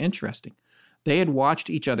found very interesting. They had watched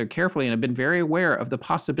each other carefully and had been very aware of the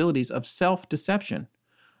possibilities of self-deception.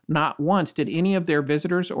 Not once did any of their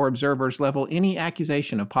visitors or observers level any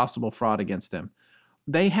accusation of possible fraud against them.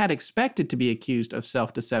 They had expected to be accused of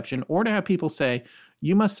self-deception or to have people say,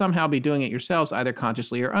 You must somehow be doing it yourselves, either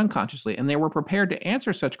consciously or unconsciously, and they were prepared to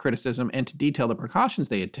answer such criticism and to detail the precautions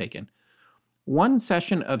they had taken. One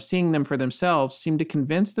session of seeing them for themselves seemed to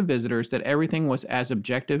convince the visitors that everything was as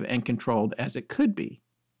objective and controlled as it could be.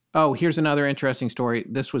 Oh, here's another interesting story.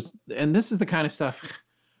 This is the kind of stuff,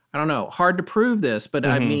 I don't know, hard to prove this, but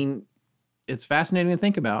I mean, it's fascinating to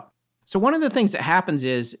think about. So one of the things that happens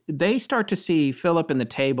is they start to see Philip in the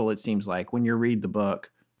table, it seems like, when you read the book.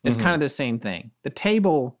 It's kind of the same thing. The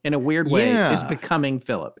table, in a weird way, is becoming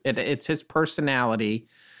Philip. It's his personality,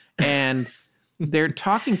 and they're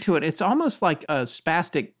talking to it. It's almost like a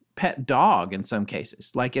spastic pet dog in some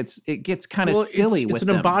cases. Like it gets kind of silly with them.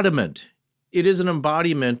 It's an embodiment. It is an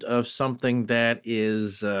embodiment of something that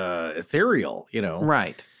is ethereal,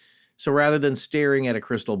 Right. So rather than staring at a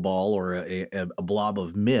crystal ball or a blob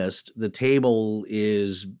of mist, the table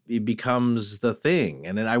becomes the thing.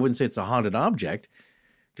 And then I wouldn't say it's a haunted object,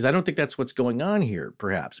 because I don't think that's what's going on here,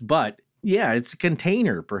 perhaps. But yeah, it's a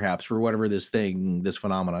container, perhaps, for whatever this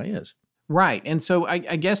phenomena is. Right. And so I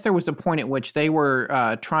guess there was a point at which they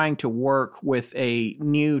were trying to work with a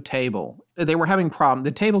new table. They were having problems.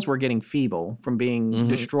 The tables were getting feeble from being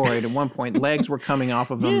destroyed. At one point, legs were coming off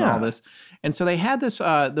of them and all this. And so they had this,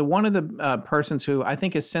 one of the persons who I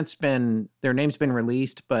think has since their name's been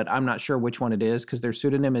released, but I'm not sure which one it is because their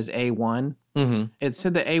pseudonym is A1. It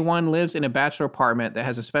said that A1 lives in a bachelor apartment that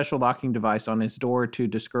has a special locking device on his door to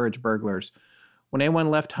discourage burglars. When A1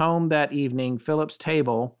 left home that evening, Philip's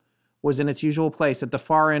table was in its usual place at the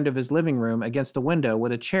far end of his living room against the window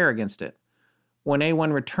with a chair against it. When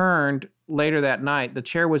A1 returned later that night, the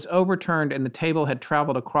chair was overturned and the table had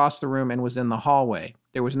traveled across the room and was in the hallway.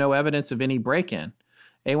 There was no evidence of any break-in.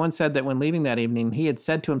 A1 said that when leaving that evening, he had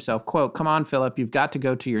said to himself, quote, "Come on, Philip, you've got to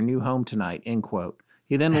go to your new home tonight," end quote.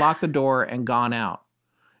 He then locked the door and gone out.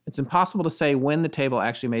 It's impossible to say when the table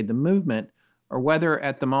actually made the movement, or whether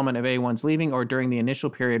at the moment of A1's leaving or during the initial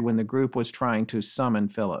period when the group was trying to summon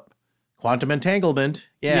Philip. Quantum entanglement.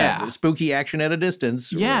 Yeah. Spooky action at a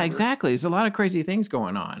distance. Yeah, exactly. There's a lot of crazy things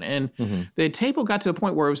going on. And the table got to the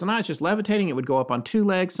point where it was not just levitating. It would go up on two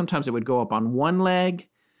legs. Sometimes it would go up on one leg.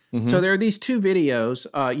 So there are these two videos,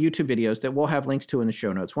 YouTube videos, that we'll have links to in the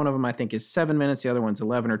show notes. One of them, I think, is 7 minutes. The other one's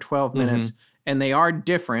 11 or 12 minutes. And they are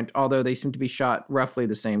different, although they seem to be shot roughly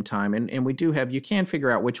the same time. And we do have, you can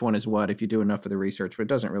figure out which one is what if you do enough of the research, but it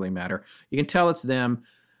doesn't really matter. You can tell it's them.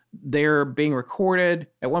 They're being recorded.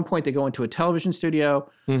 At one point, they go into a television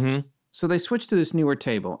studio. So they switch to this newer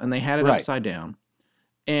table, and they had it upside down.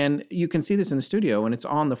 And you can see this in the studio, and it's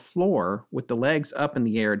on the floor with the legs up in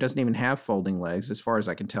the air. It doesn't even have folding legs, as far as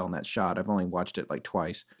I can tell in that shot. I've only watched it like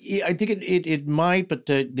twice. Yeah, I think it might, but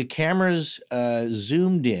the cameras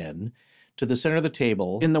zoomed in to the center of the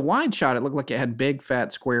table. In the wide shot, it looked like it had big,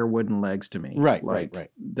 fat, square wooden legs to me. Right.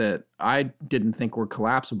 That I didn't think were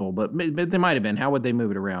collapsible, but they might have been. How would they move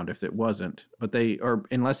it around if it wasn't? But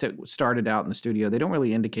unless it started out in the studio, they don't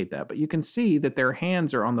really indicate that. But you can see that their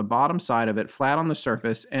hands are on the bottom side of it, flat on the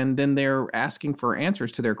surface, and then they're asking for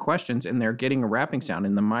answers to their questions, and they're getting a rapping sound,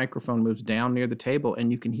 and the microphone moves down near the table,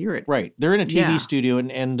 and you can hear it. Right. They're in a TV studio,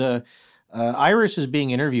 and Iris is being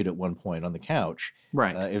interviewed at one point on the couch.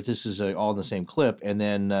 Right. If this is all in the same clip. And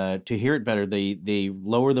then to hear it better, they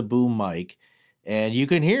lower the boom mic, and you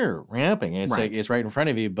can hear rapping. It's like it's right in front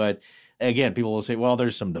of you. But again, people will say, well,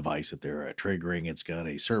 there's some device that they're triggering. It's got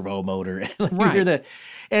a servo motor. And you hear that.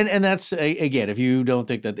 And that's, again, if you don't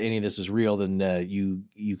think that any of this is real, then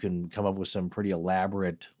you can come up with some pretty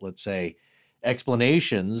elaborate, let's say,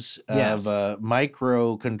 explanations of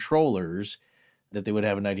microcontrollers that they would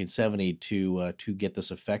have in 1970 to get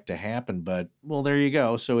this effect to happen. But, well, there you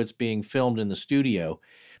go. So it's being filmed in the studio.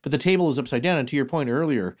 But the table is upside down. And to your point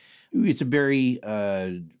earlier, it's a very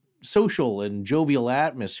social and jovial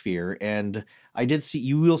atmosphere. And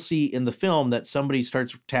you will see in the film that somebody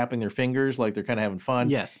starts tapping their fingers like they're kind of having fun.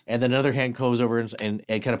 Yes. And then another hand goes over and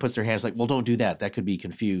kind of puts their hands like, well, don't do that. That could be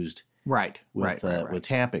confused. With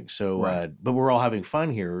tapping. So, but we're all having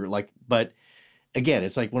fun here. But again,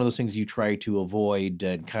 it's like one of those things you try to avoid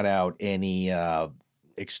and cut out any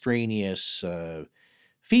extraneous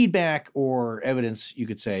feedback or evidence, you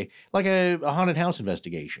could say, like a haunted house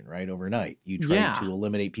investigation, right? Overnight. You try to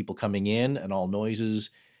eliminate people coming in and all noises.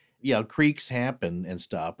 Yeah, creaks happen and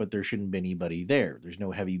stuff, but there shouldn't be anybody there. There's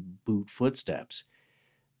no heavy boot footsteps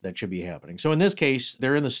that should be happening. So in this case,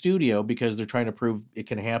 they're in the studio because they're trying to prove it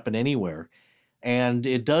can happen anywhere. And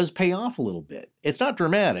it does pay off a little bit. It's not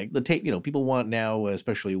dramatic. The tape, people want now,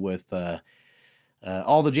 especially with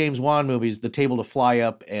all the James Wan movies, the table to fly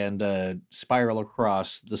up and spiral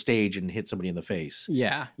across the stage and hit somebody in the face.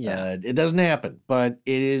 Yeah. It doesn't happen, but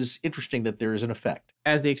it is interesting that there is an effect.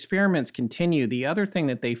 as the experiments continue, the other thing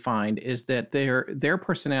that they find is that their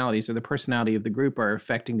personalities or the personality of the group are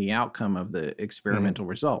affecting the outcome of the experimental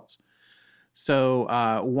results.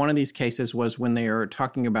 So one of these cases was when they were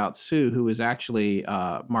talking about Sue, who was actually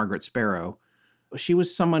Margaret Sparrow. She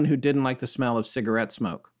was someone who didn't like the smell of cigarette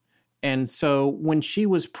smoke. And so when she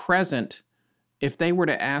was present, if they were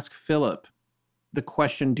to ask Philip the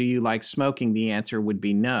question, do you like smoking? The answer would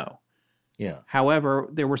be no. Yeah. However,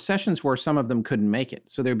 there were sessions where some of them couldn't make it.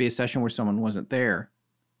 So there'd be a session where someone wasn't there.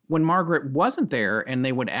 When Margaret wasn't there and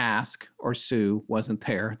they would ask, or Sue wasn't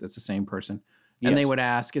there, that's the same person, and they would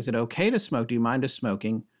ask, is it okay to smoke? Do you mind us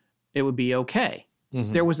smoking? It would be okay.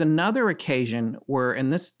 Mm-hmm. There was another occasion where,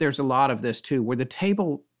 and there's a lot of this too, where the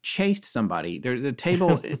table chased somebody. The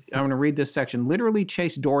table, I'm going to read this section, literally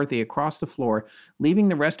chased Dorothy across the floor, leaving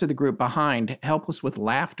the rest of the group behind, helpless with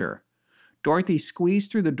laughter. Dorothy squeezed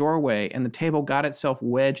through the doorway, and the table got itself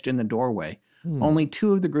wedged in the doorway. Only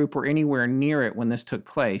 2 of the group were anywhere near it when this took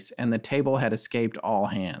place, and the table had escaped all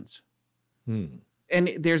hands.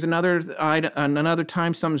 And there's another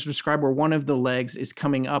time something's described where one of the legs is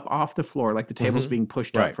coming up off the floor, like the table's being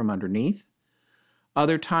pushed up from underneath.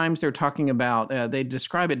 Other times they're talking about, they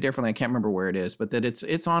describe it differently. I can't remember where it is, but that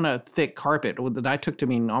it's on a thick carpet that I took to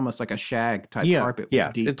mean almost like a shag type carpet. With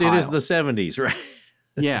a deep it is the 70s, right?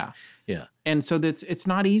 Yeah. Yeah. And so it's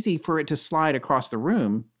not easy for it to slide across the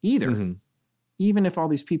room either, even if all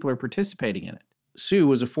these people are participating in it. Sue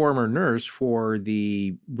was a former nurse for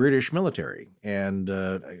the British military, and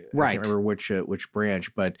I can't remember which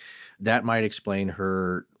branch, but that might explain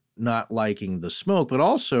her not liking the smoke. But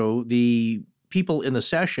also, the people in the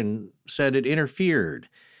session said it interfered,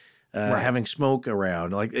 having smoke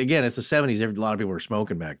around. Like, again, it's the 70s. A lot of people were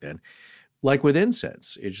smoking back then. Like with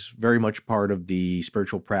incense, it's very much part of the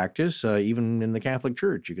spiritual practice. Even in the Catholic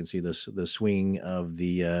Church, you can see the swing of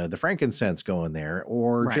the frankincense going there,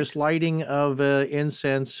 or just lighting of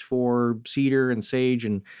incense for cedar and sage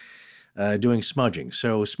and doing smudging.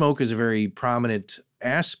 So smoke is a very prominent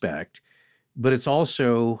aspect, but it's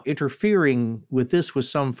also interfering with this with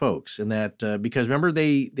some folks. And that because remember,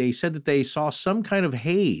 they said that they saw some kind of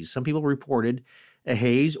haze. Some people reported a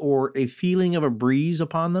haze or a feeling of a breeze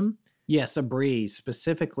upon them. Yes, a breeze,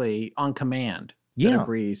 specifically on command. Yeah. A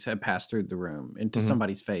breeze had passed through the room into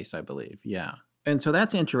somebody's face, I believe. Yeah. And so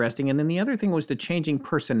that's interesting. And then the other thing was the changing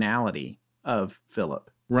personality of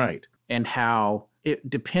Philip. Right. And how it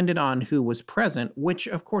depended on who was present, which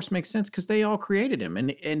of course makes sense because they all created him.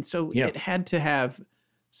 And so it had to have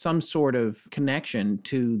some sort of connection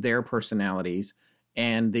to their personalities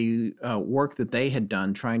and the work that they had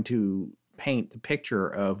done trying to paint the picture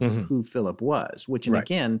of who Philip was, which, and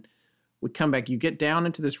again, we come back, you get down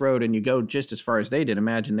into this road and you go just as far as they did.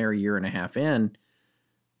 Imagine they're a year and a half in,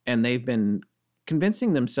 and they've been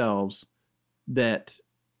convincing themselves that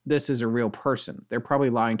this is a real person. They're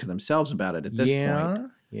probably lying to themselves about it at this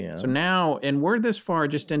point. Yeah. So now, and we're this far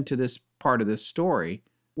just into this part of this story.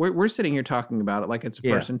 We're sitting here talking about it like it's a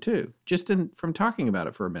person too, from talking about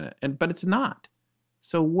it for a minute. But it's not.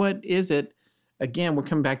 So what is it? Again, we're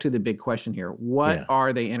coming back to the big question here. What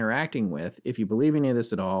are they interacting with, if you believe any of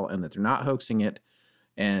this at all, and that they're not hoaxing it,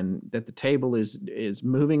 and that the table is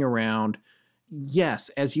moving around? Yes,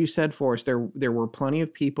 as you said, Forrest, there were plenty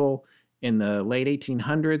of people in the late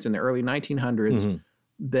 1800s and the early 1900s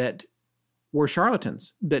that were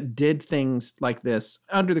charlatans that did things like this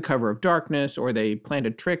under the cover of darkness, or they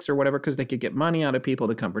planted tricks or whatever because they could get money out of people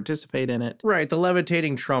to come participate in it. Right, the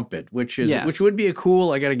levitating trumpet, which would be I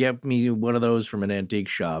got to get me one of those from an antique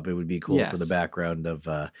shop. It would be cool for the background of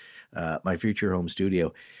my future home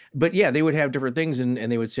studio. But yeah, they would have different things, and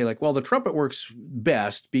they would say like, well, the trumpet works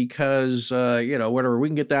best because whatever, we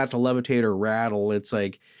can get that to levitate or rattle. It's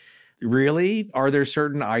like, really? Are there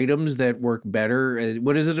certain items that work better?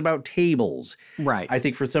 What is it about tables? Right. I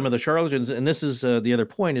think for some of the charlatans, and this is the other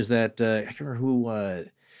point, is that I can't remember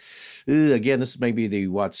who, again, this may be the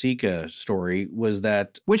Watsika story, was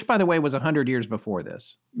that... Which, by the way, was 100 years before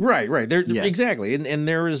this. Right. Exactly. And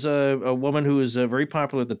there was a woman who was very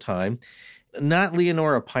popular at the time, not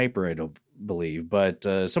Leonora Piper, I don't believe, but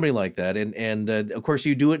somebody like that. And of course,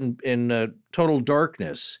 you do it in total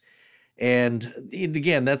darkness. And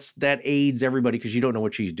again, that aids everybody because you don't know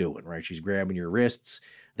what she's doing, right? She's grabbing your wrists.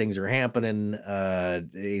 Things are happening.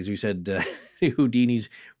 As we said, Houdini's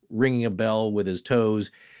ringing a bell with his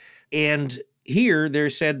toes. And here they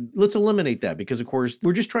said, let's eliminate that because, of course,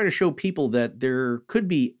 we're just trying to show people that there could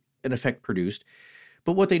be an effect produced.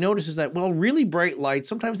 But what they notice is that, well, really bright light,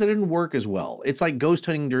 sometimes that didn't work as well. It's like ghost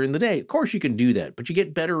hunting during the day. Of course you can do that, but you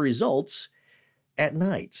get better results at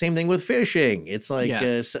night. Same thing with fishing. It's like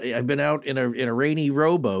I've been out in a rainy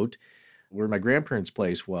rowboat where my grandparents'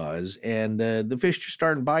 place was, and the fish just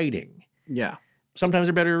started biting. Yeah. Sometimes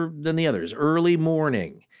they're better than the others. Early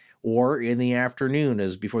morning or in the afternoon,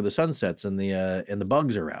 as before the sun sets and the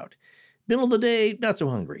bugs are out. Middle of the day, not so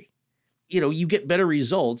hungry. You get better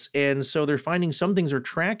results, and so they're finding some things are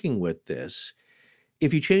tracking with this.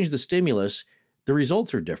 If you change the stimulus, the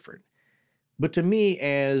results are different. But to me,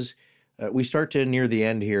 as we start to near the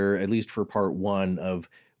end here, at least for part one of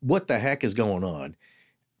what the heck is going on,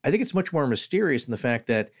 I think it's much more mysterious in the fact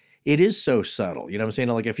that it is so subtle. You know what I'm saying?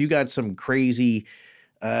 Like if you got some crazy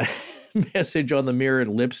message on the mirror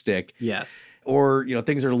and lipstick. Yes. Or,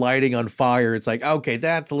 things are lighting on fire. It's like, okay,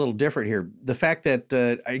 that's a little different here. The fact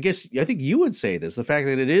that, I think you would say this, the fact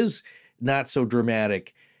that it is not so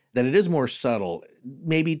dramatic, that it is more subtle,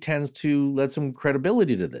 maybe tends to let some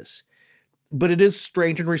credibility to this. But it is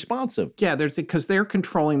strange and responsive. Yeah, because they're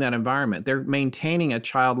controlling that environment. They're maintaining a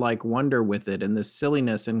childlike wonder with it and this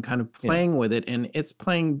silliness and kind of playing with it, and it's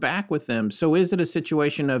playing back with them. So is it a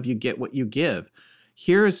situation of you get what you give?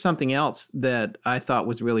 Here is something else that I thought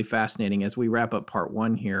was really fascinating as we wrap up part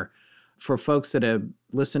one here. For folks that have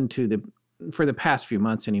listened to for the past few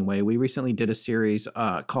months anyway, we recently did a series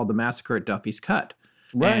called The Massacre at Duffy's Cut.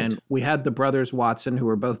 Right. And we had the brothers Watson, who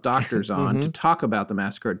were both doctors, on to talk about the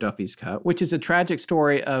Massacre at Duffy's Cut, which is a tragic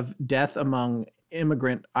story of death among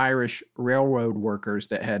immigrant Irish railroad workers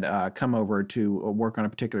that had come over to work on a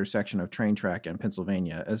particular section of train track in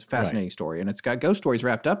Pennsylvania. It's a fascinating story, and it's got ghost stories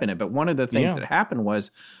wrapped up in it. But one of the things that happened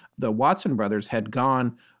was the Watson brothers had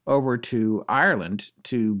gone over to Ireland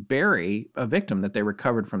to bury a victim that they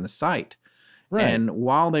recovered from the site. Right. And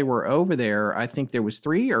while they were over there, I think there was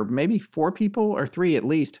 3 or maybe 4 people, or 3 at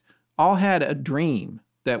least, all had a dream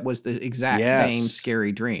that was the exact same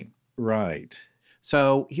scary dream. Right.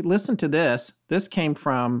 So listen to this. This came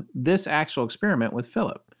from this actual experiment with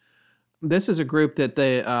Philip. This is a group that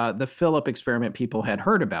the Philip experiment people had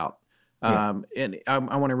heard about. And I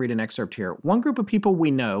want to read an excerpt here. One group of people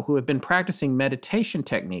we know who have been practicing meditation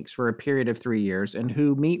techniques for a period of 3 years and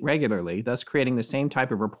who meet regularly, thus creating the same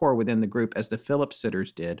type of rapport within the group as the Philip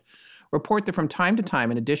sitters did, report that from time to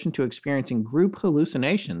time, in addition to experiencing group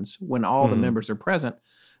hallucinations when all the members are present,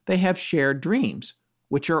 they have shared dreams,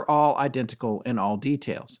 which are all identical in all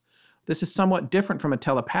details. This is somewhat different from a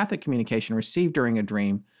telepathic communication received during a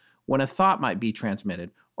dream when a thought might be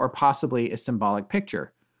transmitted, or possibly a symbolic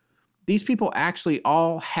picture. These people actually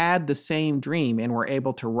all had the same dream and were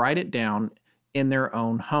able to write it down in their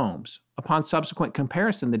own homes. Upon subsequent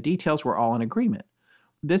comparison, the details were all in agreement.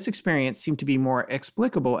 This experience seemed to be more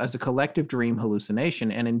explicable as a collective dream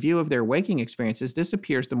hallucination, and in view of their waking experiences, this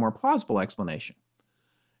appears the more plausible explanation.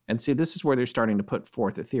 And see, this is where they're starting to put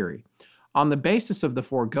forth a theory. On the basis of the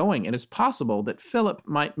foregoing, it is possible that Philip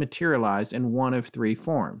might materialize in one of 3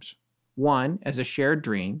 forms. 1, as a shared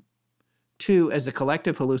dream. 2, as a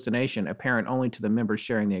collective hallucination apparent only to the members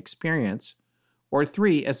sharing the experience. Or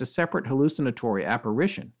 3, as a separate hallucinatory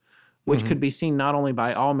apparition, which could be seen not only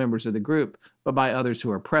by all members of the group, but by others who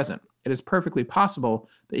are present. It is perfectly possible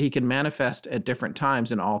that he can manifest at different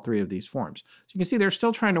times in all 3 of these forms. So you can see they're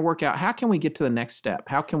still trying to work out, how can we get to the next step?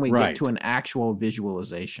 How can we get to an actual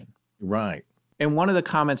visualization? Right. And one of the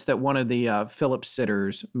comments that one of the Philip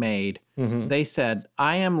sitters made, they said,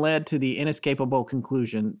 I am led to the inescapable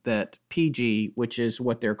conclusion that PG, which is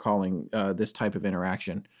what they're calling this type of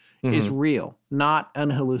interaction, is real, not an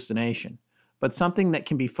hallucination, but something that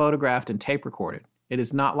can be photographed and tape recorded. It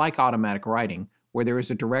is not like automatic writing, where there is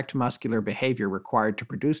a direct muscular behavior required to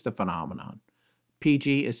produce the phenomenon.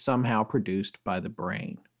 PG is somehow produced by the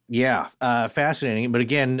brain. Yeah, fascinating. But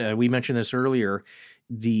again, we mentioned this earlier,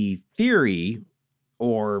 the theory,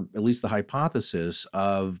 or at least the hypothesis,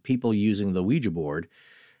 of people using the Ouija board,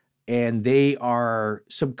 and they are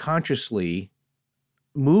subconsciously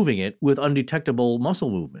moving it with undetectable muscle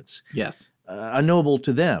movements. Yes. Unknowable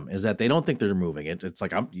to them is that they don't think they're moving it. It's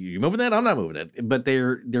like, you moving that? I'm not moving it. But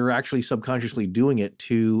they're actually subconsciously doing it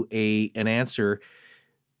to an answer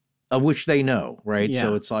of which they know, right? Yeah.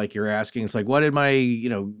 So it's like you're asking, it's like, what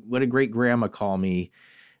did great grandma call me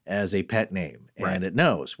as a pet name? And it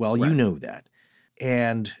knows. Well, you know that.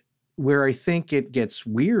 And where I think it gets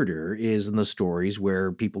weirder is in the stories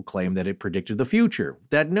where people claim that it predicted the future,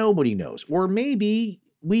 that nobody knows. Or maybe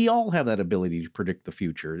we all have that ability to predict the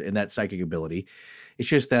future and that psychic ability. It's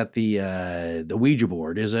just that the Ouija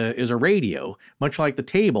board is a radio, much like the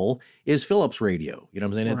table is Philip's radio. You know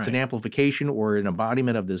what I'm saying? It's an amplification or an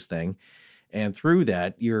embodiment of this thing. And through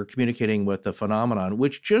that, you're communicating with the phenomenon,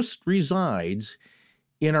 which just resides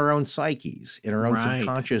in our own psyches, in our own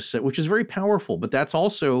subconscious, which is very powerful. But that's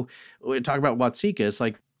also, we talk about Watsika, it's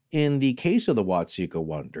like in the case of the Watsika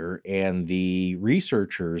Wonder and the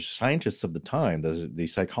researchers, scientists of the time, the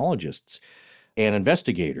psychologists and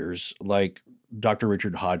investigators like Dr.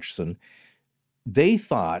 Richard Hodgson, they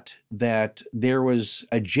thought that there was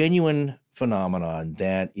a genuine phenomenon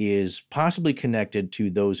that is possibly connected to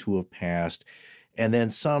those who have passed. And then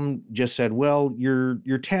some just said, well,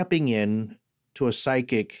 you're tapping in to a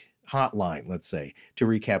psychic hotline, let's say, to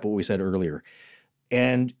recap what we said earlier.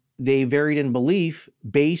 And they varied in belief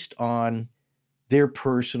based on their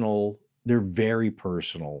very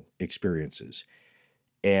personal experiences.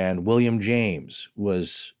 And William James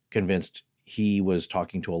was convinced he was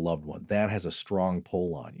talking to a loved one. That has a strong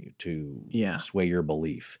pull on you to sway your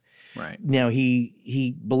belief. Right. Now,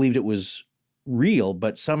 he believed it was real,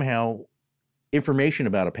 but somehow information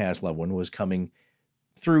about a past loved one was coming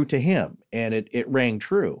through to him, and it rang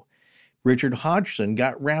true. Richard Hodgson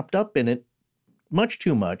got wrapped up in it much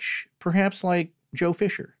too much, perhaps like Joe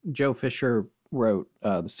Fisher. Joe Fisher wrote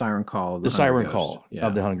The Siren Call of the Siren Hunger Call Ghosts.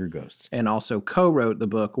 of the Hunger Ghosts. And also co-wrote the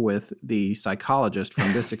book with the psychologist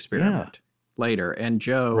from this experiment later. And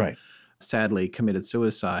Joe sadly committed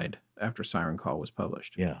suicide after Siren Call was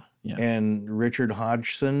published. Yeah. And Richard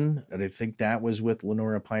Hodgson, and I think that was with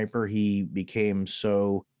Lenora Piper, he became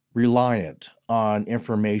so reliant on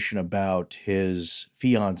information about his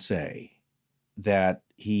fiancée that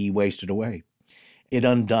he wasted away. It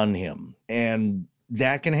undone him. And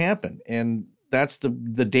that can happen. And that's the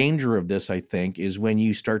danger of this, I think, is when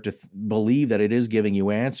you start to believe that it is giving you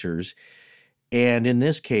answers. And in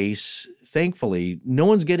this case, thankfully, no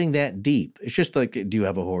one's getting that deep. It's just like, do you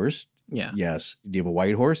have a horse? Yeah. Yes. Do you have a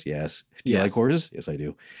white horse? Yes. Do you like horses? Yes, I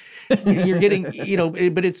do. You're getting,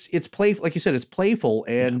 but it's playful. Like you said, it's playful,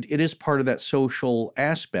 and it is part of that social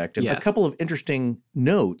aspect. And a couple of interesting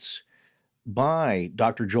notes by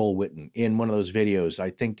Dr. Joel Witten in one of those videos. I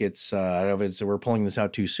think it's, I don't know if we're pulling this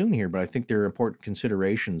out too soon here, but I think there are important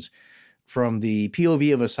considerations from the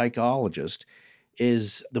POV of a psychologist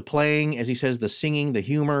is the playing, as he says, the singing, the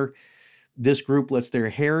humor. This group lets their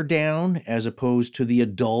hair down as opposed to the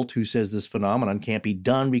adult who says this phenomenon can't be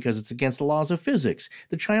done because it's against the laws of physics.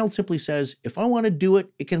 The child simply says, if I want to do it,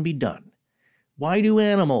 it can be done. Why do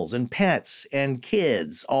animals and pets and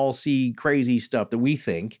kids all see crazy stuff that we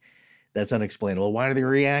think that's unexplainable? Why do they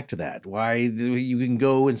react to that? Why do you can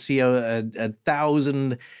go and see a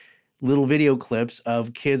 1,000 little video clips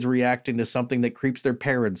of kids reacting to something that creeps their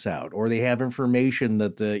parents out, or they have information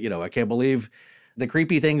that I can't believe the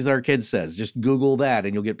creepy things that our kids says. Just Google that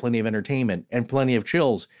and you'll get plenty of entertainment and plenty of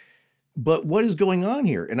chills. But what is going on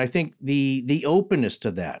here? And I think the openness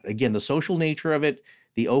to that, again, the social nature of it,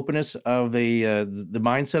 the openness of the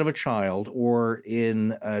mindset of a child, or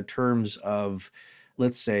in terms of,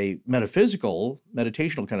 let's say,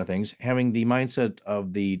 meditational kind of things, having the mindset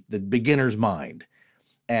of the beginner's mind,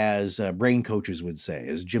 as brain coaches would say,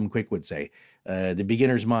 as Jim Quick would say, the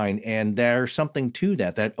beginner's mind. And there's something to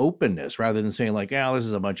that openness, rather than saying like, this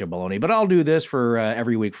is a bunch of baloney, but I'll do this for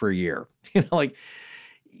every week for a year.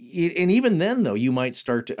 And even then, though, you might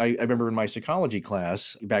start to, I remember in my psychology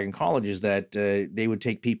class back in college is that they would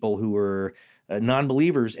take people who were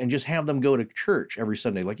non-believers and just have them go to church every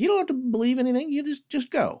Sunday. Like, you don't have to believe anything, you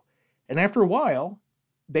just go. And after a while,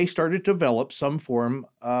 they started to develop some form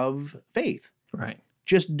of faith. Right.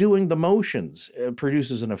 Just doing the motions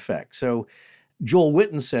produces an effect. So Joel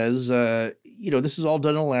Witten says, this is all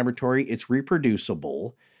done in a laboratory. It's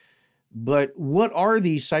reproducible. But what are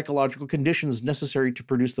these psychological conditions necessary to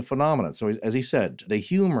produce the phenomenon? So as he said, the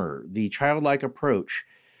humor, the childlike approach.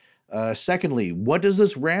 Secondly, what does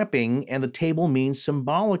this wrapping and the table mean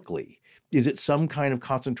symbolically? Is it some kind of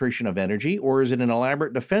concentration of energy, or is it an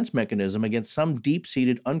elaborate defense mechanism against some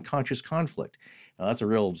deep-seated unconscious conflict? Now, that's a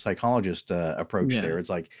real psychologist approach there. It's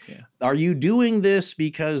like, are you doing this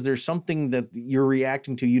because there's something that you're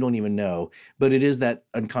reacting to you don't even know, but it is that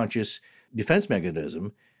unconscious defense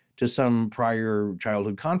mechanism to some prior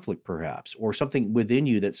childhood conflict, perhaps, or something within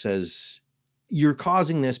you that says you're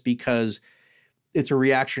causing this because it's a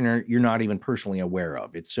reaction you're not even personally aware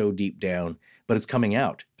of. It's so deep down, but it's coming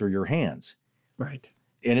out through your hands. Right.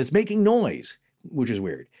 And it's making noise, which is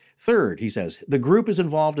weird. Third, he says, the group is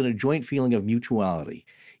involved in a joint feeling of mutuality.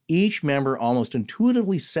 Each member almost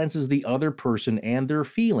intuitively senses the other person and their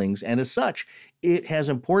feelings, and as such, it has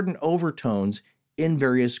important overtones in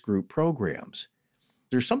various group programs.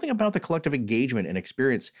 There's something about the collective engagement and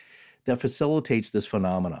experience that facilitates this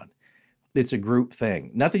phenomenon. It's a group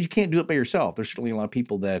thing. Not that you can't do it by yourself. There's certainly a lot of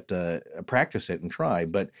people that practice it and try,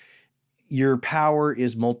 but your power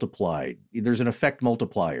is multiplied. There's an effect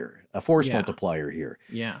multiplier, a force multiplier here.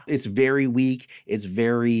 Yeah. It's very weak. It's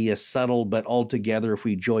very subtle, but altogether, if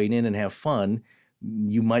we join in and have fun,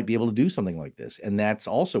 you might be able to do something like this. And that's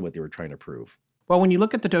also what they were trying to prove. Well, when you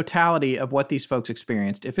look at the totality of what these folks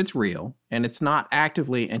experienced, if it's real and it's not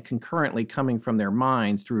actively and concurrently coming from their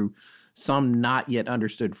minds through some not yet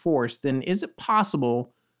understood force, then is it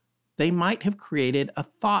possible they might have created a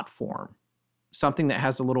thought form, something that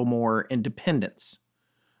has a little more independence?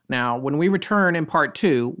 Now, when we return in part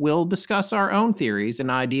 2, we'll discuss our own theories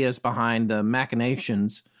and ideas behind the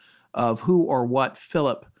machinations of who or what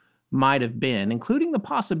Philip might have been, including the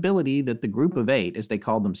possibility that the group of 8, as they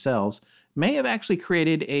called themselves, may have actually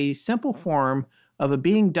created a simple form of a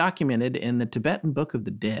being documented in the Tibetan Book of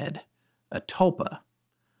the Dead, a tulpa.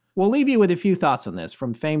 We'll leave you with a few thoughts on this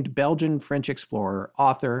from famed Belgian French explorer,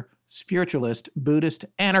 author, spiritualist, Buddhist,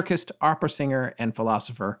 anarchist, opera singer, and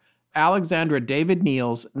philosopher Alexandra David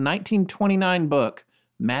Neal's 1929 book,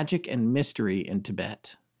 Magic and Mystery in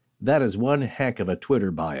Tibet. That is one heck of a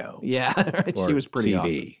Twitter bio. Yeah, she was pretty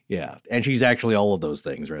awesome. Yeah, and she's actually all of those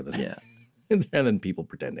things rather than people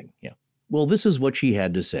pretending. Yeah. Well, this is what she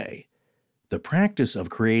had to say. The practice of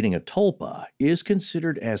creating a tulpa is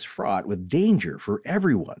considered as fraught with danger for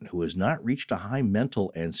everyone who has not reached a high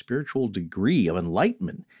mental and spiritual degree of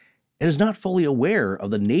enlightenment and is not fully aware of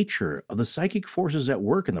the nature of the psychic forces at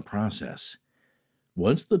work in the process.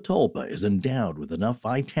 Once the tulpa is endowed with enough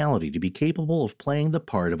vitality to be capable of playing the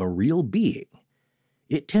part of a real being,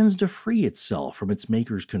 it tends to free itself from its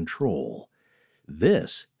maker's control.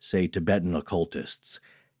 This, say Tibetan occultists,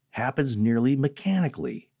 happens nearly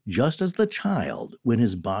mechanically, just as the child, when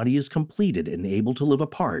his body is completed and able to live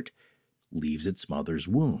apart, leaves its mother's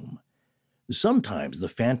womb. Sometimes the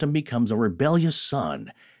phantom becomes a rebellious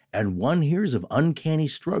son, and one hears of uncanny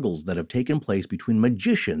struggles that have taken place between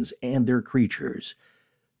magicians and their creatures,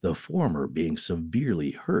 the former being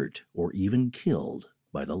severely hurt or even killed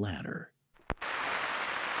by the latter.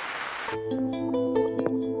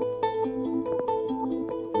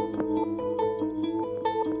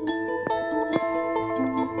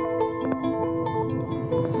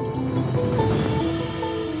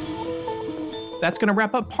 That's going to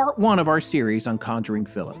wrap up part 1 of our series on Conjuring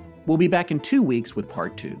Philip. We'll be back in 2 weeks with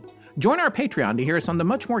part 2. Join our Patreon to hear us on the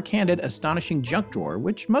much more candid Astonishing Junk Drawer,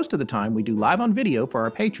 which most of the time we do live on video for our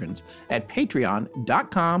patrons at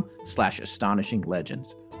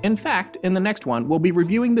patreon.com/astonishinglegends. In fact, in the next one, we'll be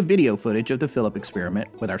reviewing the video footage of the Philip experiment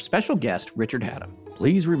with our special guest, Richard Haddam.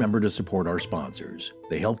 Please remember to support our sponsors.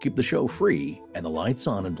 They help keep the show free and the lights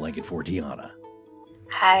on in Blanket Fort Tiana.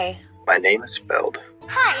 Hi, My name is spelled.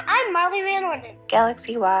 Hi, I'm Marley Van Orden.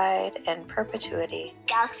 galaxy-wide in perpetuity.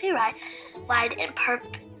 Galaxy-wide in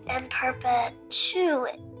perpetuity.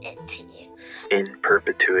 In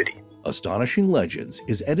perpetuity. Astonishing Legends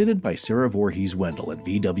is edited by Sarah Voorhees Wendell at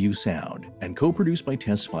VW Sound and co-produced by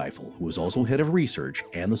Tess Feifel, who is also head of research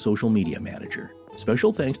and the social media manager.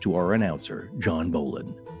 Special thanks to our announcer, John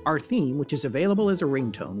Bolin. Our theme, which is available as a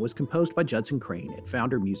ringtone, was composed by Judson Crane at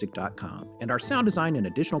foundermusic.com, and our sound design and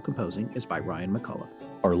additional composing is by Ryan McCullough.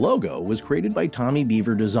 Our logo was created by Tommy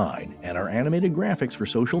Beaver Design, and our animated graphics for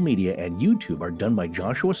social media and YouTube are done by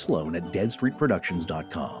Joshua Sloan at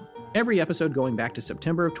deadstreetproductions.com. Every episode going back to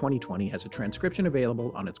September of 2020 has a transcription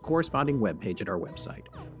available on its corresponding webpage at our website.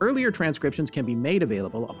 Earlier transcriptions can be made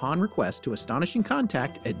available upon request to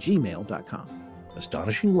astonishingcontact@gmail.com.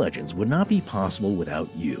 Astonishing Legends would not be possible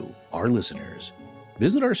without you, our listeners.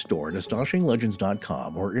 Visit our store at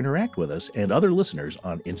astonishinglegends.com or interact with us and other listeners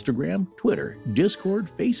on Instagram, Twitter, Discord,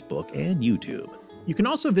 Facebook, and YouTube. You can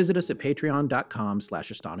also visit us at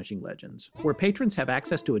patreon.com/astonishinglegends, where patrons have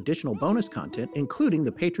access to additional bonus content, including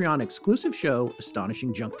the Patreon exclusive show,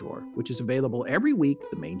 Astonishing Junk Drawer, which is available every week.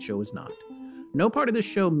 The main show is not. No part of this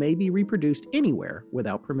show may be reproduced anywhere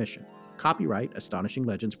without permission. Copyright Astonishing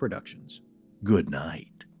Legends Productions. Good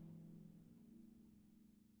night.